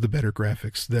 there's the better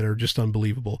graphics that are just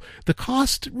unbelievable. The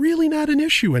cost, really not an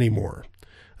issue anymore.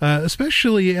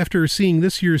 Especially after seeing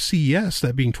this year's CES,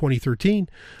 that being 2013,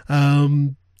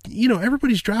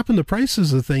 everybody's dropping the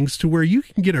prices of things to where you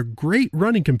can get a great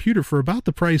running computer for about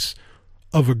the price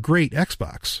of a great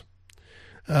Xbox.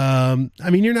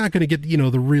 You're not going to get,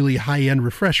 the really high-end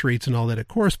refresh rates and all that, of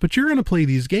course, but you're going to play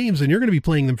these games and you're going to be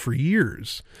playing them for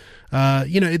years.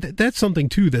 That's something,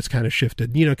 too, that's kind of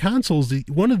shifted. Consoles,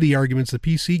 one of the arguments that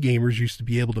PC gamers used to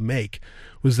be able to make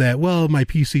was that, well, my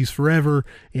PC's forever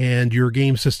and your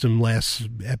game system lasts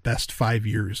at best 5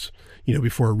 years,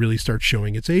 before it really starts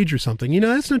showing its age or something.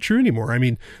 That's not true anymore.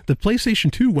 The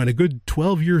PlayStation 2 went a good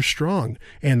 12 years strong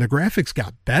and the graphics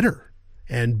got better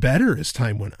and better as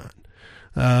time went on.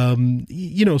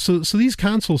 So these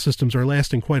console systems are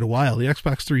lasting quite a while. The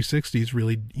Xbox 360 is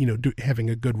really,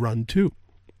 having a good run too.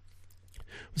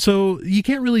 So you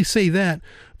can't really say that,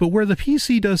 but where the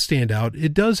PC does stand out,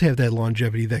 it does have that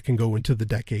longevity that can go into the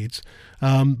decades.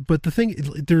 But the thing,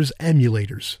 there's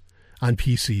emulators on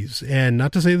PCs, and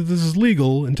not to say that this is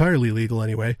legal, entirely legal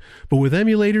anyway, but with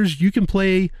emulators, you can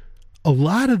play a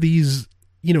lot of these,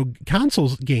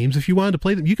 consoles games. If you wanted to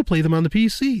play them, you could play them on the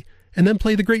PC and then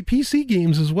play the great PC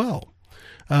games as well.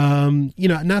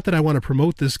 Not that I want to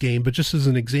promote this game, but just as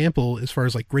an example, as far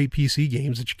as like great PC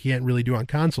games that you can't really do on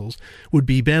consoles, would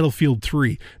be Battlefield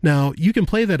 3. Now, you can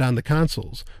play that on the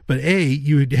consoles, but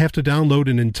you'd have to download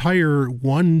an entire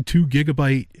 1-2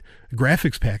 gigabyte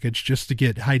graphics package just to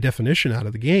get high definition out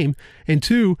of the game. And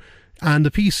 2, on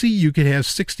the PC, you could have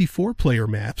 64 player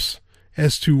maps,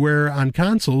 as to where on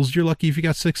consoles, you're lucky if you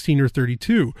got 16 or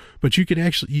 32, but you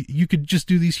could just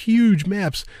do these huge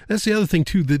maps. That's the other thing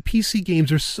too. The PC games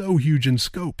are so huge in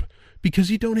scope because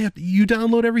you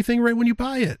download everything right when you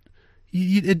buy it.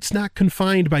 It's not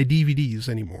confined by DVDs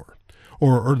anymore,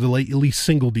 or at least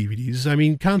single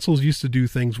DVDs. Consoles used to do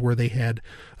things where they had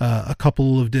a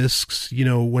couple of discs,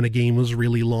 when a game was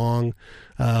really long,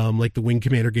 like the Wing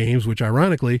Commander games, which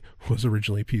ironically was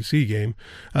originally a PC game.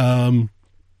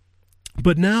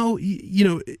 But now,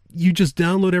 you just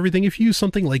download everything. If you use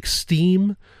something like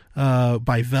Steam,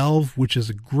 by Valve, which is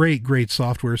a great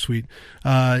software suite.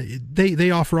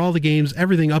 They offer all the games.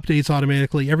 Everything updates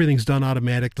automatically. Everything's done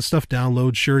automatic. The stuff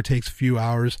downloads. Sure, it takes a few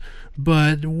hours,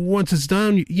 but once it's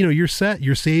done, you're set.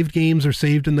 Your saved games are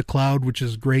saved in the cloud, which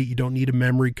is great. You don't need a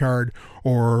memory card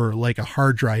or like a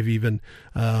hard drive even,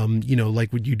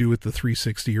 like what you do with the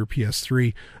 360 or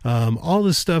PS3. All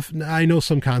this stuff. I know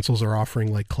some consoles are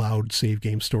offering like cloud save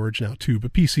game storage now too,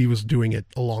 but PC was doing it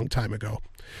a long time ago.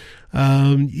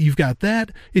 You've got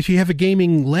that. If you have a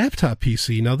gaming laptop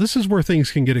PC, now this is where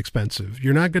things can get expensive.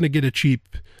 You're not going to get a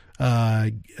cheap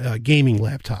gaming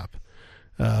laptop,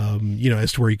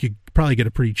 as to where you could probably get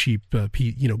a pretty cheap,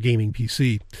 gaming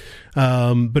PC.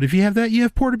 But if you have that, you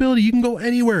have portability. You can go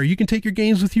anywhere. You can take your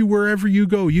games with you wherever you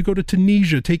go. You go to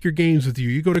Tunisia, take your games with you.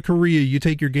 You go to Korea, you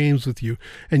take your games with you,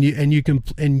 and you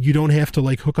don't have to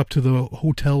like hook up to the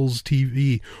hotel's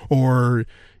TV or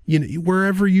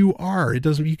wherever you are.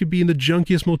 You could be in the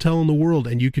junkiest motel in the world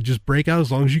and you could just break out as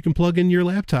long as you can plug in your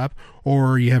laptop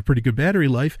or you have pretty good battery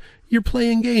life. You're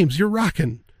playing games. You're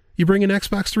rocking. You bring an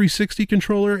Xbox 360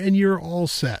 controller and you're all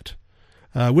set.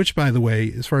 Which, by the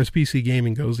way, as far as PC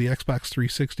gaming goes, the Xbox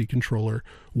 360 controller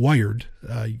wired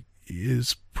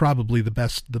is probably the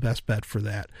best bet for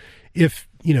that. If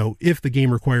the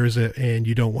game requires it and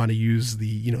you don't want to use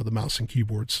the mouse and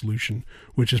keyboard solution,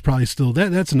 which is probably still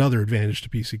that's another advantage to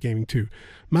PC gaming too.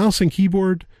 Mouse and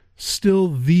keyboard still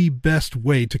the best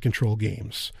way to control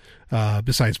games,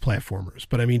 besides platformers.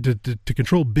 But I mean, to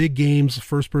control big games,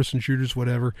 first-person shooters,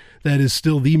 whatever, that is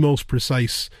still the most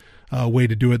precise way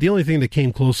to do it. The only thing that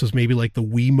came close is maybe like the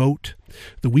Wiimote,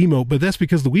 but that's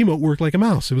because the Wiimote worked like a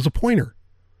mouse. It was a pointer.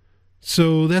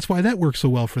 So that's why that works so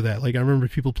well for that. Like I remember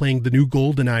people playing the new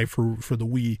GoldenEye for the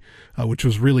Wii, which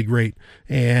was really great.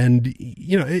 And,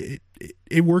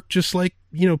 it worked just like,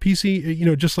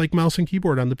 PC, just like mouse and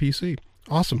keyboard on the PC.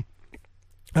 Awesome.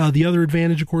 The other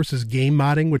advantage, of course, is game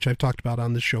modding, which I've talked about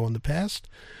on this show in the past.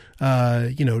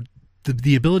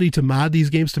 The ability to mod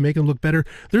these games to make them look better.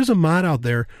 There's a mod out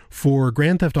there for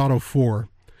Grand Theft Auto 4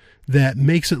 that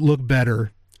makes it look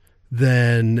better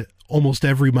than almost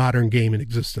every modern game in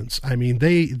existence. I mean,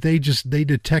 they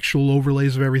did textual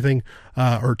overlays of everything,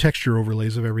 or texture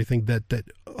overlays of everything that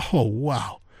oh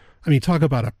wow. I mean, talk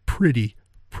about a pretty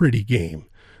game.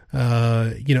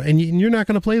 And you're not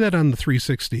going to play that on the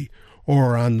 360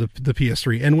 or on the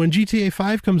PS3. And when GTA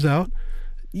 5 comes out,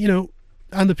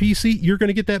 on the PC, you're going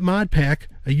to get that mod pack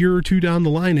a year or two down the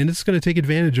line, and it's going to take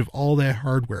advantage of all that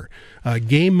hardware.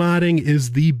 Game modding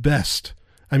is the best.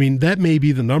 I mean, that may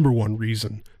be the number one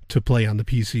reason to play on the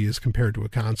PC as compared to a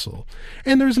console.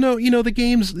 And there's no, the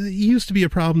games, it used to be a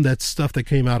problem that stuff that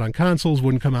came out on consoles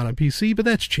wouldn't come out on PC, but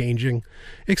that's changing,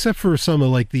 except for some of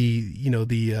like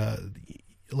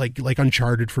like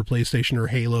Uncharted for PlayStation or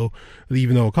Halo,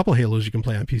 even though a couple Halos you can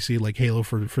play on PC, like Halo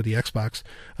for the Xbox,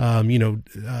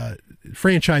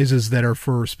 franchises that are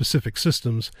for specific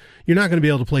systems, you're not going to be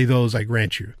able to play those, I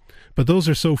grant you. But those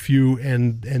are so few,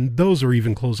 and those are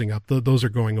even closing up. Those are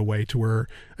going away to where,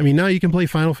 I mean, now you can play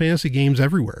Final Fantasy games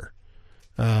everywhere.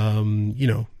 So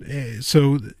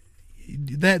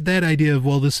that idea of,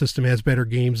 well, this system has better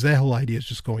games, that whole idea is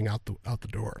just going out the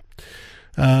door.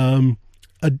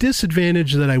 A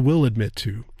disadvantage that I will admit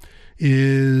to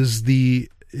is the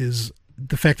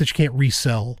fact that you can't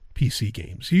resell PC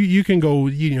games. You can go,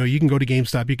 you can go to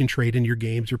GameStop, you can trade in your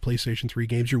games, your PlayStation 3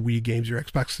 games, your Wii games, your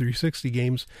Xbox 360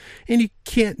 games, and you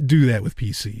can't do that with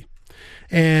PC.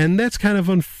 And that's kind of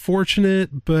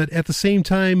unfortunate, but at the same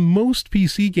time, most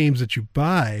PC games that you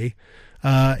buy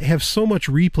have so much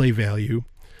replay value,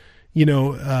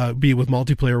 be it with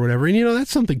multiplayer or whatever. And, that's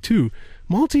something too.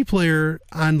 Multiplayer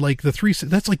on like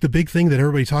that's like the big thing that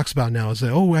everybody talks about now is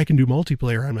that, oh, I can do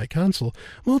multiplayer on my console.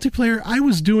 Multiplayer, I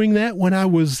was doing that when I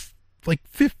was like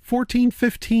 14,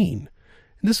 15.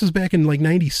 And this was back in like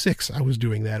 96. I was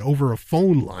doing that over a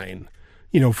phone line.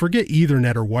 Forget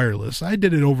Ethernet or wireless. I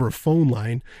did it over a phone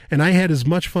line, and I had as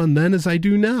much fun then as I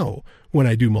do now when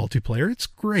I do multiplayer. It's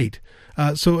great.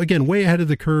 So again, way ahead of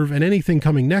the curve, and anything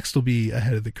coming next will be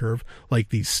ahead of the curve, like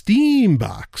the Steam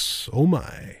Box. Oh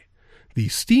my. The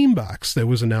Steam Box that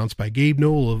was announced by Gabe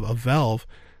Newell of Valve.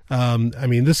 I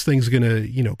mean, this thing's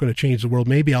gonna change the world.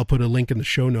 Maybe I'll put a link in the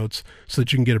show notes so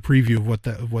that you can get a preview of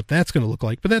what that's gonna look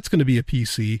like. But that's gonna be a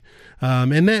PC,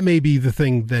 and that may be the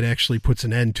thing that actually puts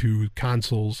an end to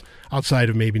consoles outside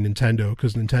of maybe Nintendo,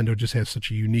 because Nintendo just has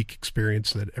such a unique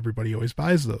experience that everybody always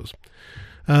buys those.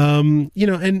 And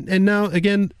now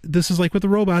again, this is like with the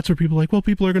robots, where people are like, well,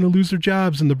 people are gonna lose their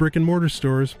jobs in the brick and mortar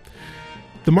stores.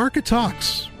 The market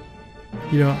talks.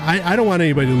 I don't want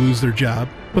anybody to lose their job,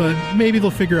 but maybe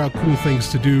they'll figure out cool things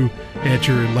to do at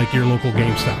your local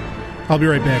GameStop. I'll be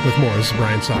right back with more. This is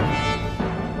Brian Sovereign.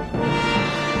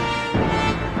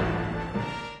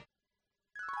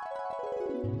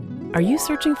 Are you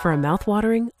searching for a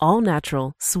mouthwatering,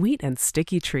 all-natural, sweet and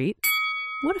sticky treat?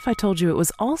 What if I told you it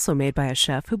was also made by a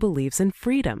chef who believes in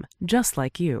freedom, just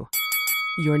like you?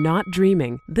 You're not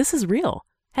dreaming. This is real.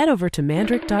 Head over to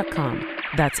Mandrik.com.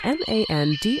 That's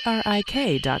MANDRIK.com.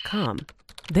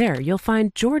 There you'll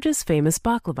find George's famous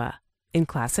baklava in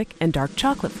classic and dark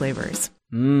chocolate flavors.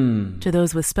 To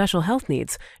those with special health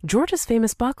needs, George's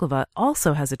famous baklava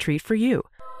also has a treat for you.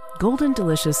 Golden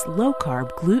delicious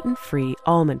low-carb gluten-free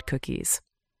almond cookies.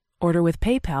 Order with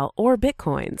PayPal or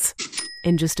Bitcoins.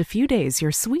 In just a few days,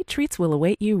 your sweet treats will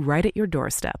await you right at your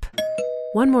doorstep.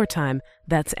 One more time,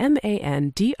 that's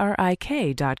MANDRIK.com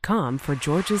for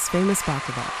George's famous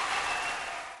baklava.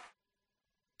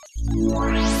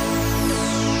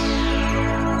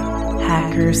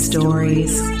 Hacker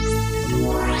Stories.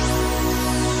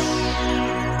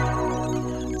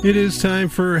 It is time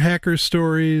for Hacker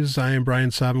Stories. I am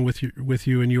Brian Sovereign with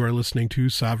you, and you are listening to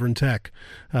Sovereign Tech.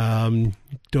 Don't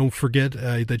forget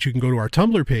that you can go to our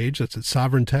Tumblr page. That's at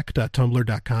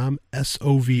sovereigntech.tumblr.com,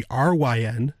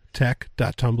 SOVRYN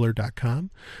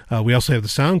tech.tumblr.com. We also have the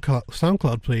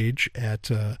SoundCloud page at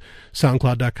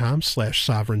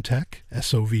soundcloud.com/sovereigntech,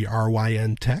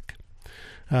 SOVRYN tech.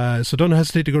 So don't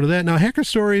hesitate to go to that. Now, Hacker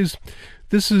Stories,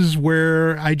 this is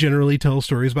where I generally tell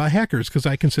stories about hackers because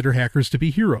I consider hackers to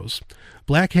be heroes.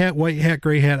 Black hat, white hat,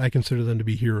 gray hat, I consider them to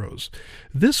be heroes.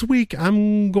 This week,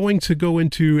 I'm going to go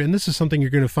into, and this is something you're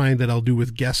going to find that I'll do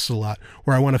with guests a lot,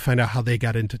 where I want to find out how they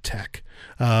got into tech,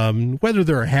 whether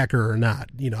they're a hacker or not.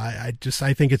 You know, I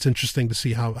think it's interesting to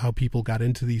see how people got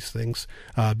into these things,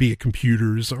 be it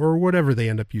computers or whatever they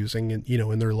end up using,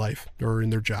 in their life or in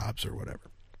their jobs or whatever.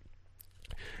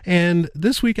 And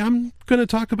this week I'm going to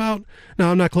talk about,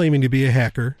 now I'm not claiming to be a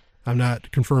hacker. I'm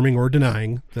not confirming or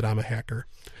denying that I'm a hacker.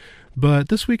 But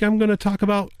this week I'm going to talk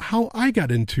about how I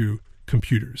got into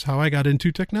computers, how I got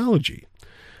into technology.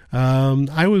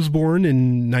 I was born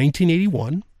in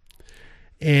 1981.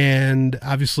 And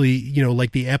obviously,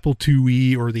 like the Apple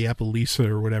IIe or the Apple Lisa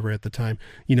or whatever at the time,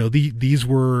 these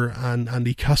were on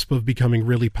the cusp of becoming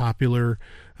really popular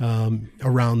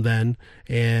around then.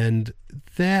 And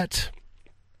that...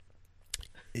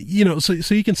 so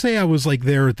you can say I was like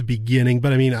there at the beginning,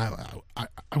 but I mean, I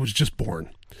was just born.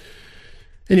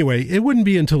 Anyway, it wouldn't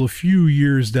be until a few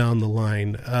years down the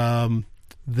line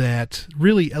that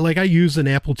really, like, I used an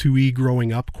Apple IIe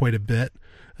growing up quite a bit.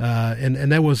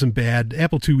 And that wasn't bad.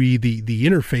 Apple IIe, the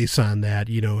interface on that,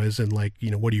 as in like,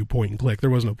 what do you point and click? There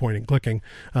was no point and clicking.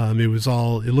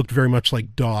 It looked very much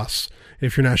like DOS.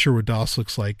 If you're not sure what DOS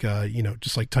looks like,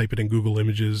 just like type it in Google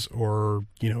Images or,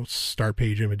 Start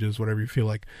Page Images, whatever you feel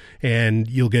like, and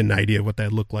you'll get an idea of what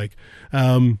that looked like.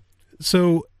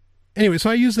 So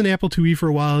I used an Apple IIe for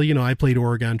a while. I played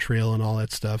Oregon Trail and all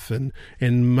that stuff. And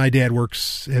my dad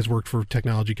has worked for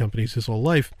technology companies his whole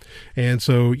life. And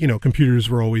so, computers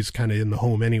were always kind of in the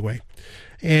home anyway.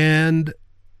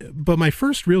 But my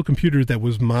first real computer that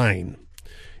was mine,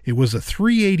 it was a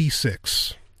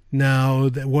 386. Now,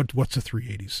 what's a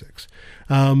 386?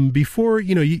 Before,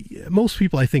 most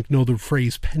people, I think, know the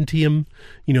phrase Pentium,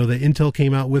 that Intel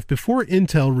came out with. Before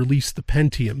Intel released the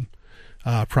Pentium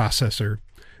processor,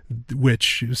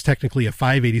 which was technically a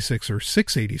 586 or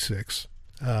 686,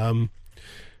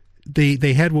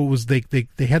 they had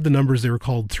they had the numbers. They were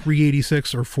called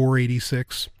 386 or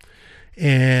 486.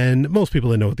 And most people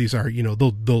that know what these are,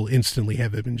 they'll instantly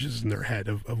have images in their head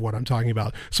of what I'm talking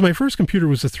about. So my first computer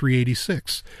was a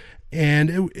 386,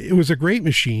 and it was a great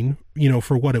machine,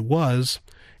 for what it was.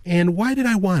 And why did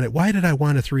I want it? Why did I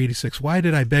want a 386? Why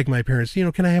did I beg my parents,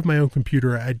 can I have my own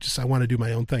computer? I want to do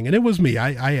my own thing. And it was me.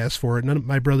 I asked for it. None of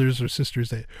my brothers or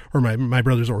sisters, my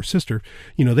brothers or sister,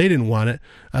 they didn't want it.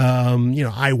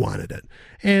 I wanted it.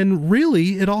 And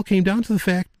really, it all came down to the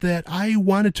fact that I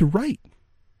wanted to write.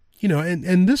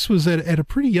 And this was at a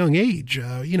pretty young age.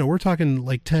 We're talking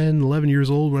like 10, 11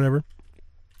 years old, whatever.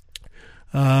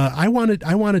 I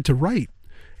wanted to write.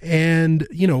 And,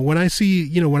 when I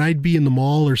see, when I'd be in the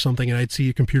mall or something and I'd see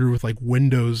a computer with like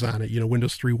Windows on it,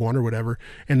 Windows 3.1 or whatever,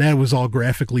 and that was all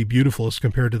graphically beautiful as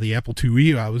compared to the Apple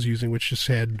IIe I was using, which just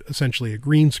had essentially a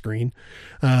green screen.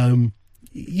 That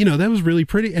was really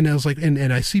pretty. And I was like,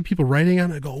 and I see people writing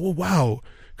on it, I go, oh, wow.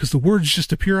 Because the words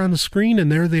just appear on the screen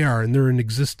and there they are and they're in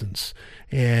existence.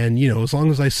 And, as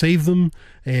long as I save them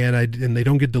and they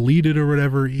don't get deleted or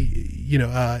whatever,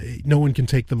 no one can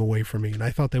take them away from me. And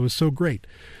I thought that was so great.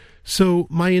 So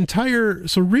my entire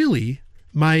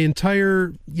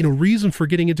reason for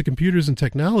getting into computers and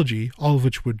technology, all of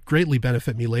which would greatly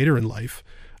benefit me later in life,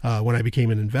 when I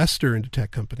became an investor into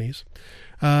tech companies,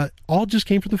 all just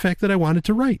came from the fact that I wanted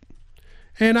to write.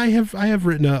 And I have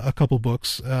written a couple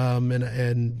books,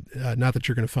 and not that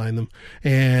you're going to find them.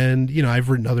 And, you know, I've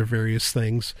written other various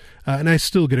things, and I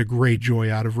still get a great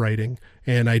joy out of writing,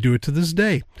 and I do it to this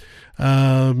day.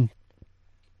 And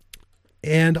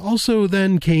also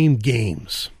then came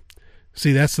games.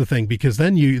 See, that's the thing, because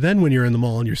then when you're in the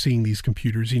mall and you're seeing these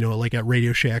computers, you know, like at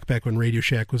Radio Shack, back when Radio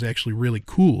Shack was actually really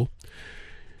cool,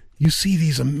 you see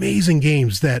these amazing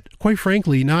games that, quite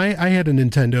frankly, now I had a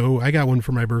Nintendo. I got one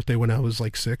for my birthday when I was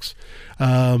like 6.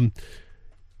 You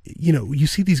know, you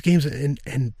see these games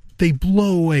and they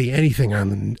blow away anything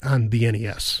on the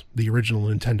NES, the original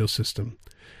Nintendo system.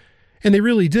 And they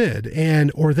really did. And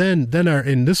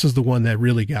this is the one that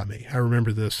really got me. I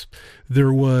remember this. It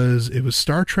was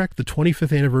Star Trek, the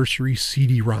 25th anniversary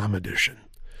CD-ROM edition.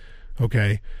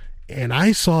 Okay. And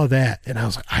I saw that and I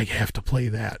was like, I have to play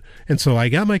that. And so I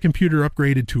got my computer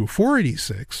upgraded to a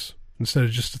 486 instead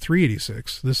of just a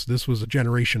 386. This was a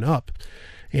generation up.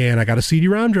 And I got a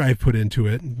CD-ROM drive put into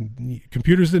it.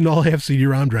 Computers didn't all have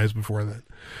CD-ROM drives before then.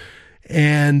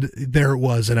 And there it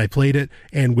was, and I played it.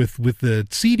 And with the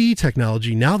CD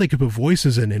technology, now they could put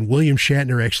voices in, and William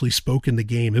Shatner actually spoke in the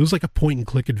game. It was like a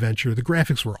point-and-click adventure. The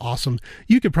graphics were awesome.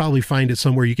 You could probably find it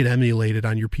somewhere. You could emulate it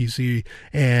on your PC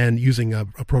and using a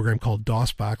program called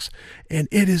DOSBox. And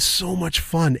it is so much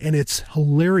fun, and it's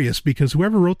hilarious because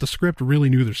whoever wrote the script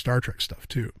really knew their Star Trek stuff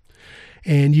too.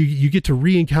 And you get to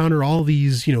re-encounter all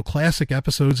these, you know, classic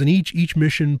episodes, and each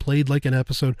mission played like an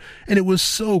episode, and it was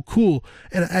so cool,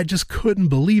 and I just couldn't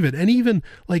believe it. And even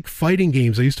like fighting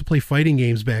games, I used to play fighting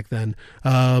games back then.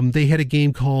 They had a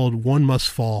game called One Must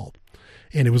Fall,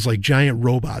 and it was like giant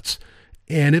robots,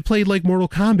 and it played like Mortal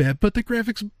Kombat, but the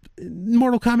graphics,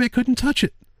 Mortal Kombat couldn't touch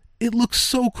it. It looks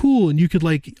so cool, and you could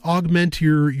like augment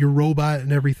your robot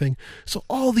and everything. So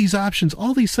all these options,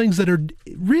 all these things that are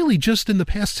really just in the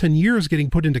past 10 years getting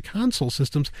put into console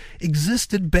systems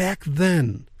existed back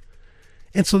then.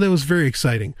 And so that was very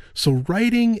exciting. So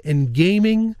writing and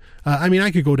gaming, I mean, I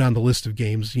could go down the list of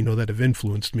games, you know, that have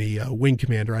influenced me. Wing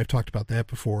Commander, I've talked about that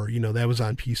before. You know, that was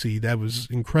on PC. That was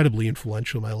incredibly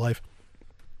influential in my life.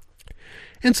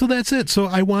 And so that's it. So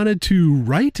I wanted to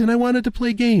write and I wanted to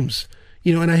play games.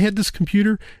 You know, and I had this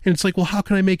computer, and it's like, well, how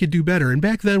can I make it do better? And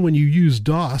back then, when you used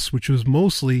DOS, which was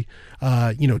mostly,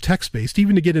 you know, text-based,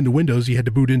 even to get into Windows, you had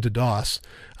to boot into DOS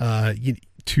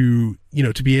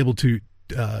to be able to,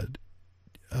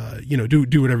 you know,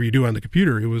 do whatever you do on the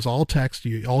computer. It was all text,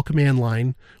 all command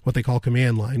line, what they call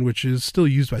command line, which is still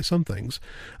used by some things.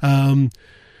 You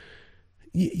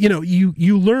know,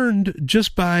 you learned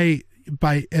just by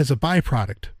as a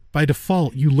byproduct. By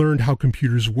default, you learned how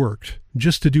computers worked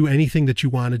just to do anything that you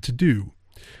wanted to do.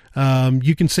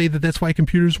 You can say that that's why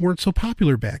computers weren't so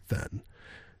popular back then.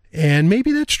 And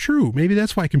maybe that's true. Maybe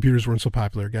that's why computers weren't so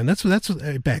popular again. That's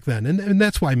back then. And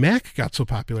that's why Mac got so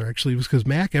popular, actually, was because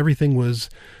Mac, everything was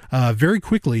very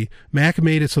quickly, Mac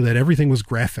made it so that everything was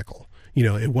graphical. You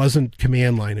know, it wasn't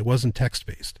command line. It wasn't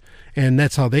text-based. And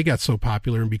that's how they got so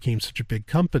popular and became such a big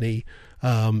company,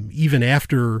 even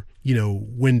after, you know,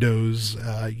 Windows,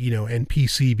 you know, and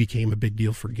PC became a big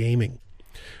deal for gaming,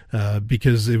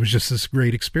 because it was just this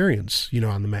great experience, you know,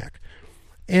 on the Mac.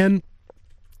 And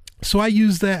so I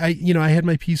used that. I had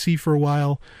my PC for a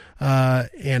while,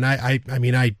 and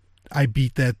I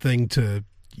beat that thing to,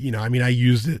 you know, I mean, I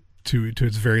used it to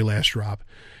its very last drop.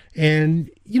 And,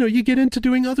 you know, you get into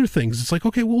doing other things. It's like,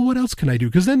 okay, well, what else can I do?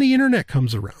 Because then the internet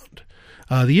comes around.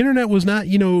 The internet was not,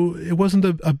 you know, it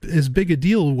wasn't as big a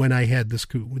deal when I had this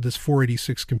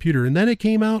 486 computer. And then it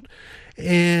came out,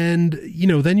 and, you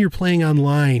know, then you're playing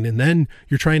online, and then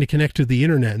you're trying to connect to the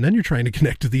internet, and then you're trying to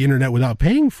connect to the internet without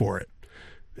paying for it.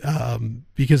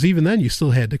 Because even then you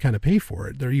still had to kind of pay for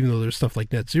it there, even though there's stuff like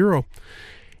NetZero.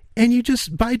 And you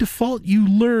just, by default, you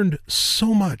learned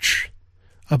so much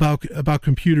about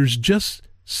computers, just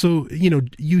so, you know,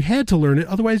 you had to learn it.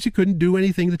 Otherwise you couldn't do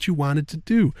anything that you wanted to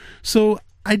do. So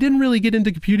I didn't really get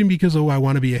into computing because, I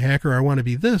want to be a hacker, I want to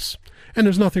be this. And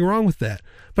there's nothing wrong with that.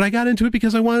 But I got into it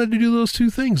because I wanted to do those two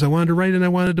things. I wanted to write and I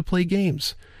wanted to play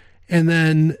games. And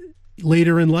then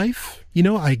later in life, you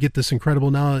know, I get this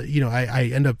incredible knowledge, you know,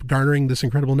 I end up garnering this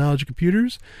incredible knowledge of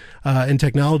computers and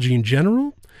technology in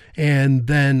general. And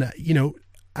then, you know,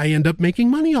 I end up making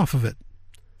money off of it.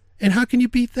 And how can you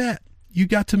beat that? You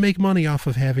got to make money off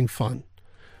of having fun.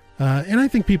 And I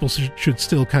think people should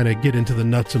still kind of get into the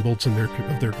nuts and bolts of their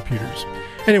computers.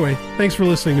 Anyway, thanks for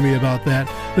listening to me about that.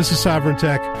 This is Sovereign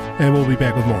Tech, and we'll be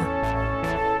back with more.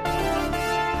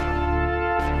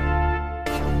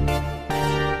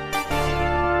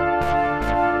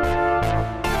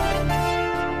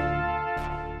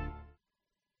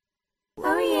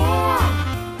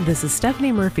 This is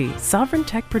Stephanie Murphy, Sovereign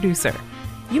Tech producer.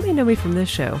 You may know me from this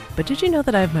show, but did you know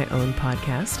that I have my own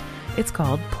podcast? It's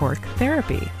called Pork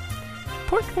Therapy.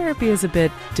 Pork Therapy is a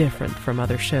bit different from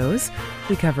other shows.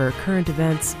 We cover current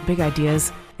events, big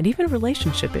ideas, and even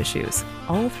relationship issues,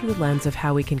 all through the lens of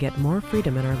how we can get more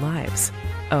freedom in our lives.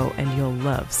 Oh, and you'll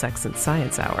love Sex and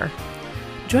Science Hour.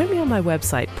 Join me on my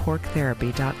website,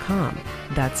 porktherapy.com.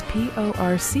 That's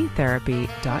PORC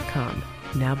therapy.com.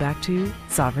 Now back to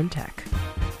Sovereign Tech.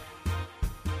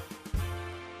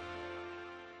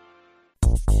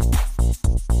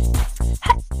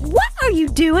 What are you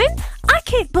doing? I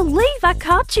can't believe I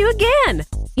caught you again.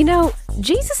 You know,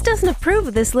 Jesus doesn't approve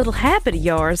of this little habit of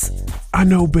yours. I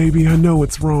know, baby, I know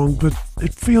it's wrong, but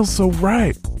it feels so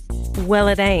right. Well,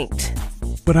 it ain't.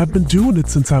 But I've been doing it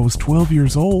since I was 12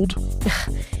 years old.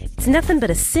 It's nothing but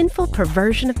a sinful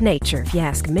perversion of nature, if you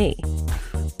ask me.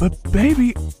 But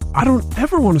baby, I don't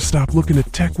ever want to stop looking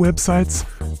at tech websites,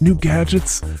 new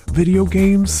gadgets, video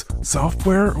games,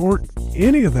 software, or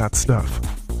any of that stuff.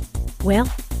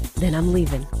 Well, then I'm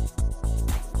leaving.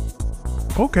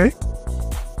 Okay.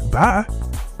 Bye.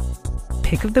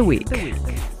 Pick of the week.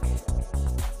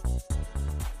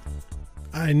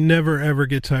 I never ever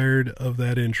get tired of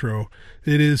that intro.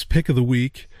 It is Pick of the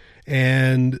Week,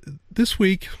 and this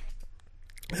week,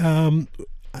 I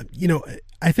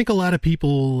think a lot of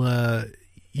people,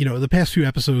 the past few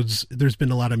episodes, there's been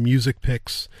a lot of music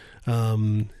picks,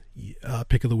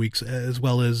 Pick of the Weeks, as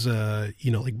well as,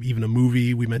 like even a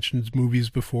movie. We mentioned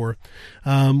movies before.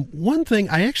 One thing,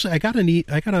 I got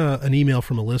an email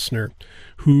from a listener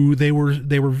who they were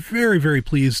very, very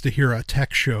pleased to hear a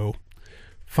tech show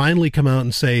finally come out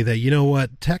and say that, you know what,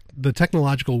 the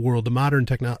technological world, the modern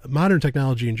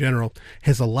technology in general,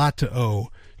 has a lot to owe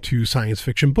to science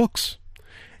fiction books.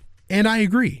 And I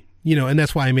agree, and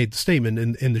that's why I made the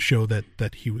statement in the show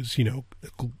that he was,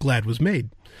 glad was made.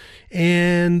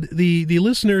 And the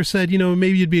listener said,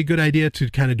 maybe it'd be a good idea to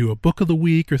kind of do a book of the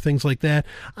week or things like that.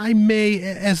 I may,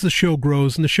 as the show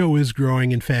grows, and the show is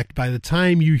growing. In fact, by the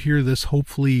time you hear this,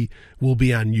 hopefully we'll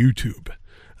be on YouTube,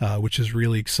 which is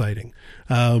really exciting.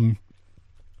 And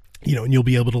you'll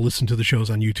be able to listen to the shows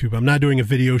on YouTube. I'm not doing a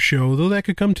video show, though that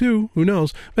could come too. Who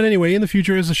knows? But anyway, in the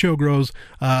future, as the show grows,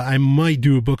 I might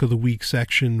do a book of the week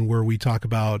section where we talk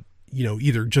about,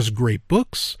 either just great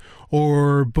books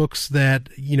or books that,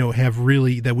 have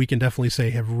really, that we can definitely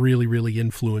say have really, really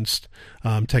influenced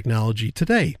technology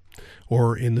today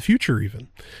or in the future even.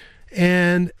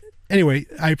 And anyway,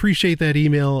 I appreciate that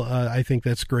email. I think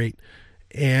that's great.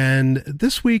 And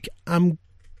this week, I am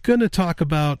going to talk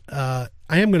about a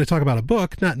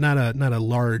book, not a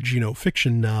large,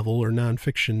 fiction novel or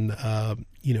nonfiction,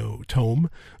 tome,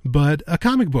 but a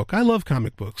comic book. I love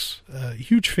comic books.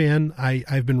 Huge fan.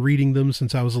 I've been reading them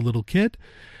since I was a little kid,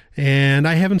 and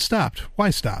I haven't stopped. Why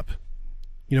stop?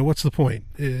 What's the point?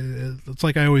 It's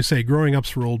like I always say, growing up's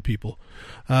for old people.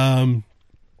 And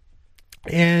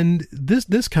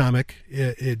this comic,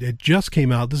 it just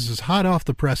came out. This is hot off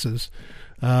the presses.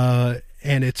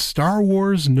 And it's Star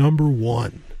Wars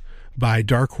 #1 by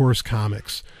Dark Horse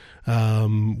Comics,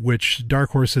 which Dark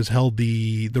Horse has held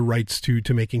the rights to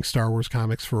making Star Wars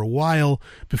comics for a while.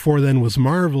 Before then was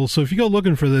Marvel. So if you go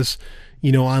looking for this,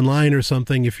 online or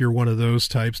something, if you're one of those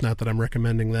types, not that I'm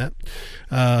recommending that,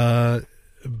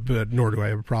 but nor do I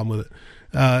have a problem with it.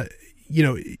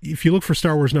 If you look for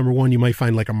Star Wars #1, you might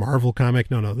find like a Marvel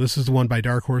comic. No, this is the one by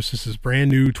Dark Horse. This is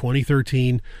brand new,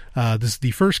 2013. This is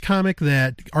the first comic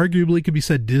that arguably could be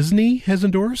said Disney has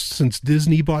endorsed, since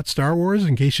Disney bought Star Wars.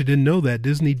 In case you didn't know that,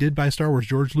 Disney did buy Star Wars.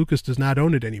 George Lucas does not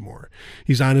own it anymore.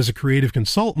 He's on as a creative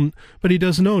consultant, but he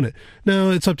doesn't own it. Now,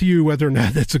 it's up to you whether or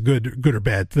not that's a good or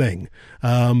bad thing.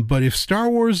 But if Star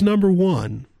Wars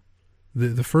 #1,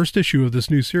 the first issue of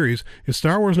this new series, if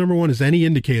Star Wars #1 is any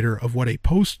indicator of what a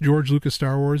post-George Lucas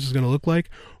Star Wars is going to look like,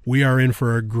 we are in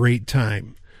for a great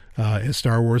time as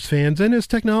Star Wars fans and as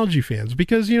technology fans,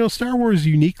 because, Star Wars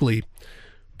uniquely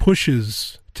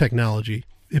pushes technology.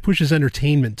 It pushes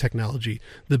entertainment technology.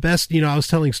 The best, I was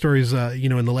telling stories,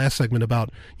 in the last segment about,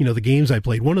 the games I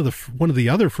played. One of the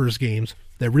other first games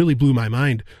that really blew my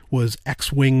mind was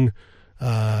X-Wing.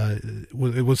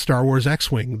 It was Star Wars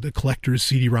X-Wing, the collector's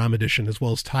CD-ROM edition, as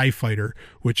well as TIE Fighter,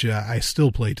 which I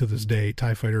still play to this day.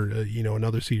 TIE Fighter,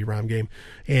 another CD-ROM game.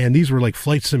 And these were like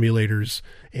flight simulators.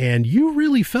 And you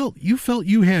really felt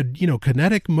you had,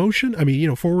 kinetic motion. I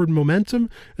mean, forward momentum.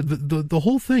 The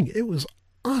whole thing. It was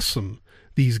awesome.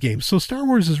 these games. So Star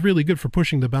Wars is really good for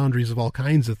pushing the boundaries of all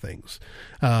kinds of things.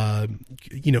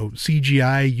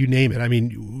 CGI, you name it. I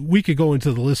mean, we could go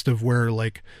into the list of where,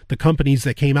 like, the companies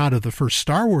that came out of the first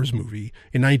Star Wars movie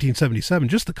in 1977,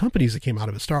 just the companies that came out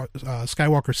of it,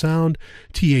 Skywalker Sound,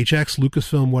 THX,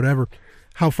 Lucasfilm, whatever,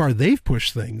 how far they've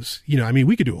pushed things. I mean,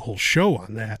 we could do a whole show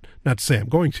on that. Not to say I'm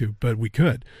going to, but we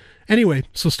could. Anyway,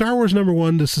 so Star Wars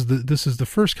 #1, this is the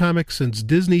first comic since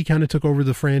Disney kind of took over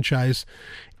the franchise,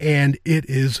 and it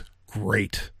is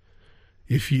great.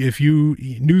 If you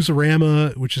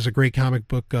Newsarama, which is a great comic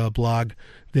book blog,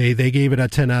 they gave it a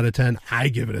 10 out of 10. I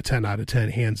give it a 10 out of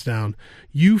 10, hands down.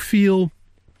 You feel,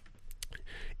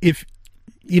 if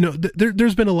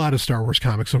there's been a lot of Star Wars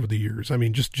comics over the years. I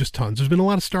mean, just tons. There's been a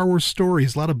lot of Star Wars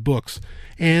stories, a lot of books,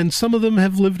 and some of them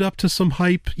have lived up to some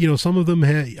hype. Some of them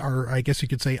are, I guess you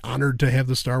could say, honored to have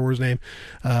the Star Wars name.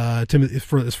 As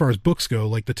far as books go,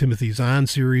 like the Timothy Zahn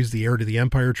series, the Heir to the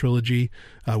Empire trilogy,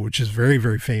 which is very,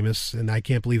 very famous, and I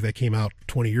can't believe that came out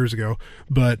 20 years ago.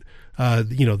 But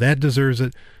that deserves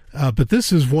it. But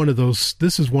this is one of those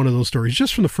stories.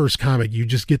 Just from the first comic, you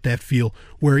just get that feel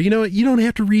where, you don't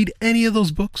have to read any of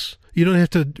those books. You don't have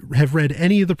to have read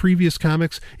any of the previous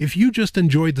comics. If you just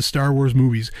enjoyed the Star Wars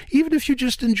movies, even if you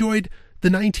just enjoyed the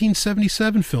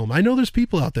 1977 film. I know there's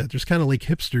people out there, there's kind of like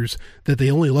hipsters, that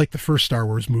they only like the first Star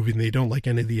Wars movie and they don't like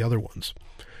any of the other ones.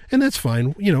 And that's fine.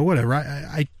 Whatever.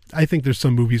 I think there's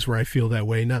some movies where I feel that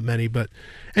way. Not many, but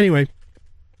anyway.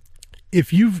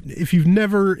 If you've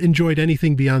never enjoyed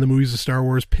anything beyond the movies of Star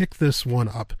Wars, pick this one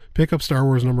up. Pick up Star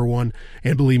Wars #1,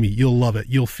 and believe me, you'll love it.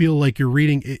 You'll feel like you're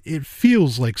reading. It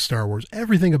feels like Star Wars.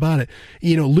 Everything about it.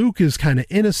 Luke is kind of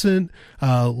innocent.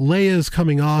 Leia's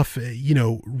coming off,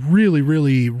 really,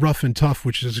 really rough and tough,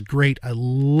 which is great. I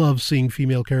love seeing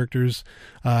female characters,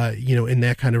 in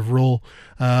that kind of role.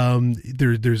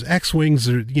 There's X-Wings,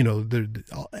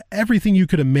 everything you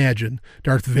could imagine.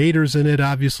 Darth Vader's in it,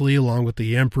 obviously, along with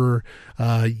the Emperor.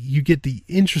 You get the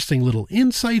interesting little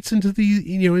insights into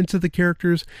the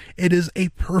characters. It is a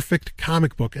perfect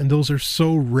comic book, and those are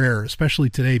so rare, especially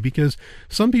today, because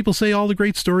some people say all the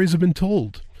great stories have been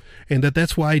told. And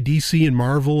that's why DC and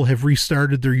Marvel have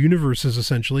restarted their universes,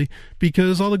 essentially,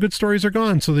 because all the good stories are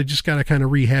gone. So they just got to kind of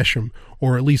rehash them,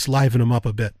 or at least liven them up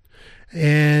a bit.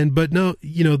 But no,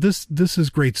 this is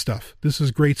great stuff. This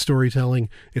is great storytelling.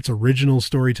 It's original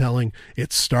storytelling.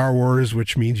 It's Star Wars,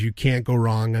 which means you can't go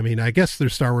wrong. I mean, I guess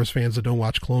there's Star Wars fans that don't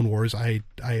watch Clone Wars. I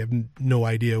have no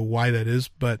idea why that is,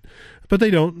 but they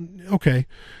don't. Okay.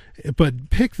 But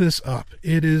pick this up.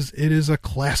 It is a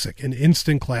classic, an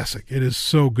instant classic. It is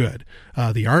so good.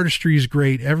 The artistry is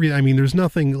great. There's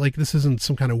nothing like, this isn't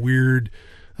some kind of weird,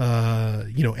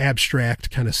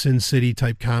 abstract kind of Sin City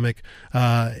type comic.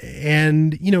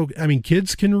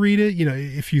 Kids can read it.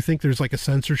 If you think there's like a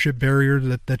censorship barrier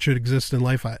that should exist in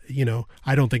life, I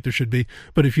don't think there should be.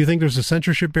 But if you think there's a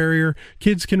censorship barrier,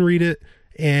 kids can read it,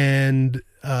 and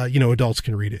adults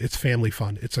can read it. It's family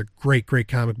fun. It's a great, great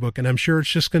comic book, and I'm sure it's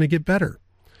just going to get better.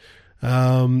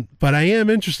 But I am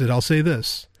interested. I'll say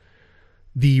this.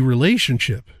 The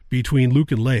relationship between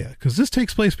Luke and Leia, because this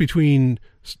takes place between,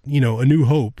 A New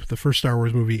Hope, the first Star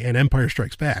Wars movie, and Empire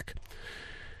Strikes Back.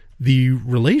 The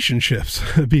relationships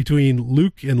between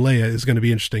Luke and Leia is going to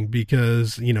be interesting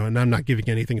because, and I'm not giving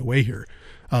anything away here.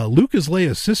 Luke is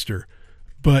Leia's sister,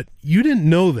 but you didn't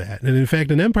know that. And in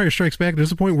fact, in Empire Strikes Back,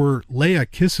 there's a point where Leia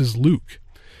kisses Luke.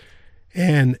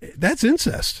 And that's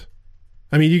incest.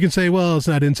 I mean, you can say, well, it's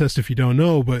not incest if you don't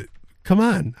know, but come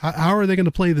on. How are they going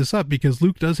to play this up? Because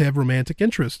Luke does have romantic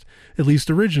interest, at least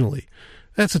originally.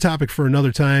 That's a topic for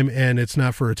another time, and it's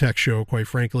not for a tech show, quite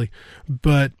frankly.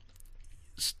 But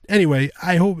anyway,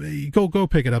 I hope go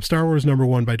pick it up. Star Wars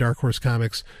 #1 by Dark Horse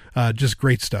Comics. Just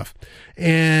great stuff.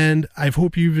 And I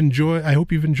hope you've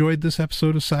enjoyed this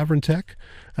episode of Sovereign Tech.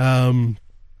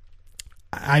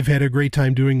 I've had a great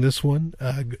time doing this one.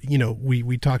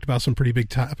 We talked about some pretty big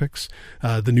topics.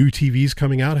 The new TVs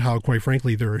coming out, how quite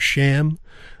frankly they're a sham.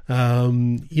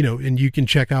 And you can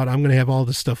check out, I'm going to have all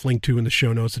this stuff linked to in the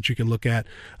show notes that you can look at.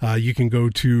 You can go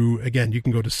to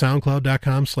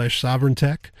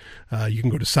soundcloud.com/sovereigntech. You can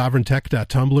go to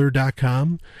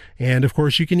sovereigntech.tumblr.com. And of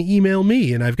course you can email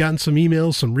me, and I've gotten some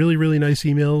emails, some really, really nice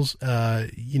emails,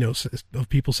 of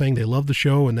people saying they love the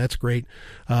show, and that's great.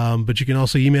 But you can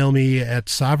also email me at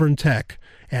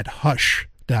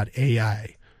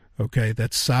sovereigntech@hush.ai. Okay.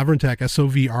 That's sovereigntech,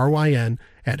 SOVRYN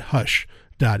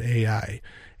 @hush.ai.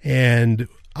 And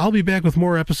I'll be back with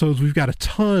more episodes. We've got a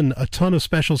ton of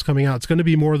specials coming out. It's going to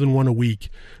be more than one a week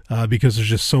because there's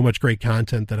just so much great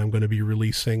content that I'm going to be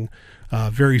releasing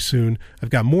very soon.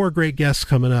 I've got more great guests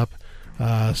coming up,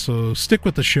 so stick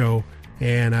with the show.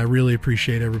 and I really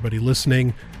appreciate everybody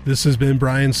listening. This has been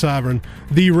Brian Sovereign,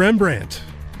 the Rembrandt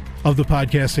of the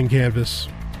podcasting canvas.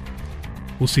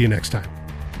 We'll see you next time.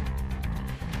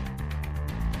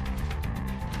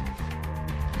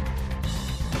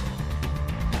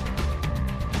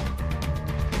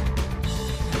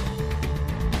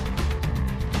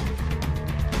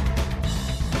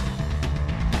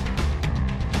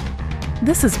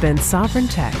 This has been Sovereign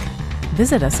Tech.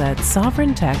 Visit us at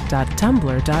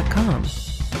sovereigntech.tumblr.com.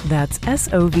 That's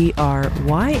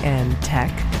SOVRYN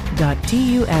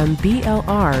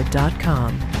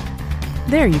tech.tumblr.com.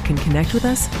 There you can connect with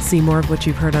us, see more of what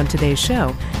you've heard on today's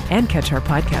show, and catch our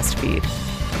podcast feed.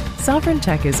 Sovereign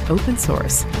Tech is open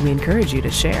source. We encourage you to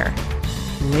share.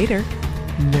 Later,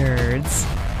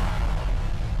 nerds.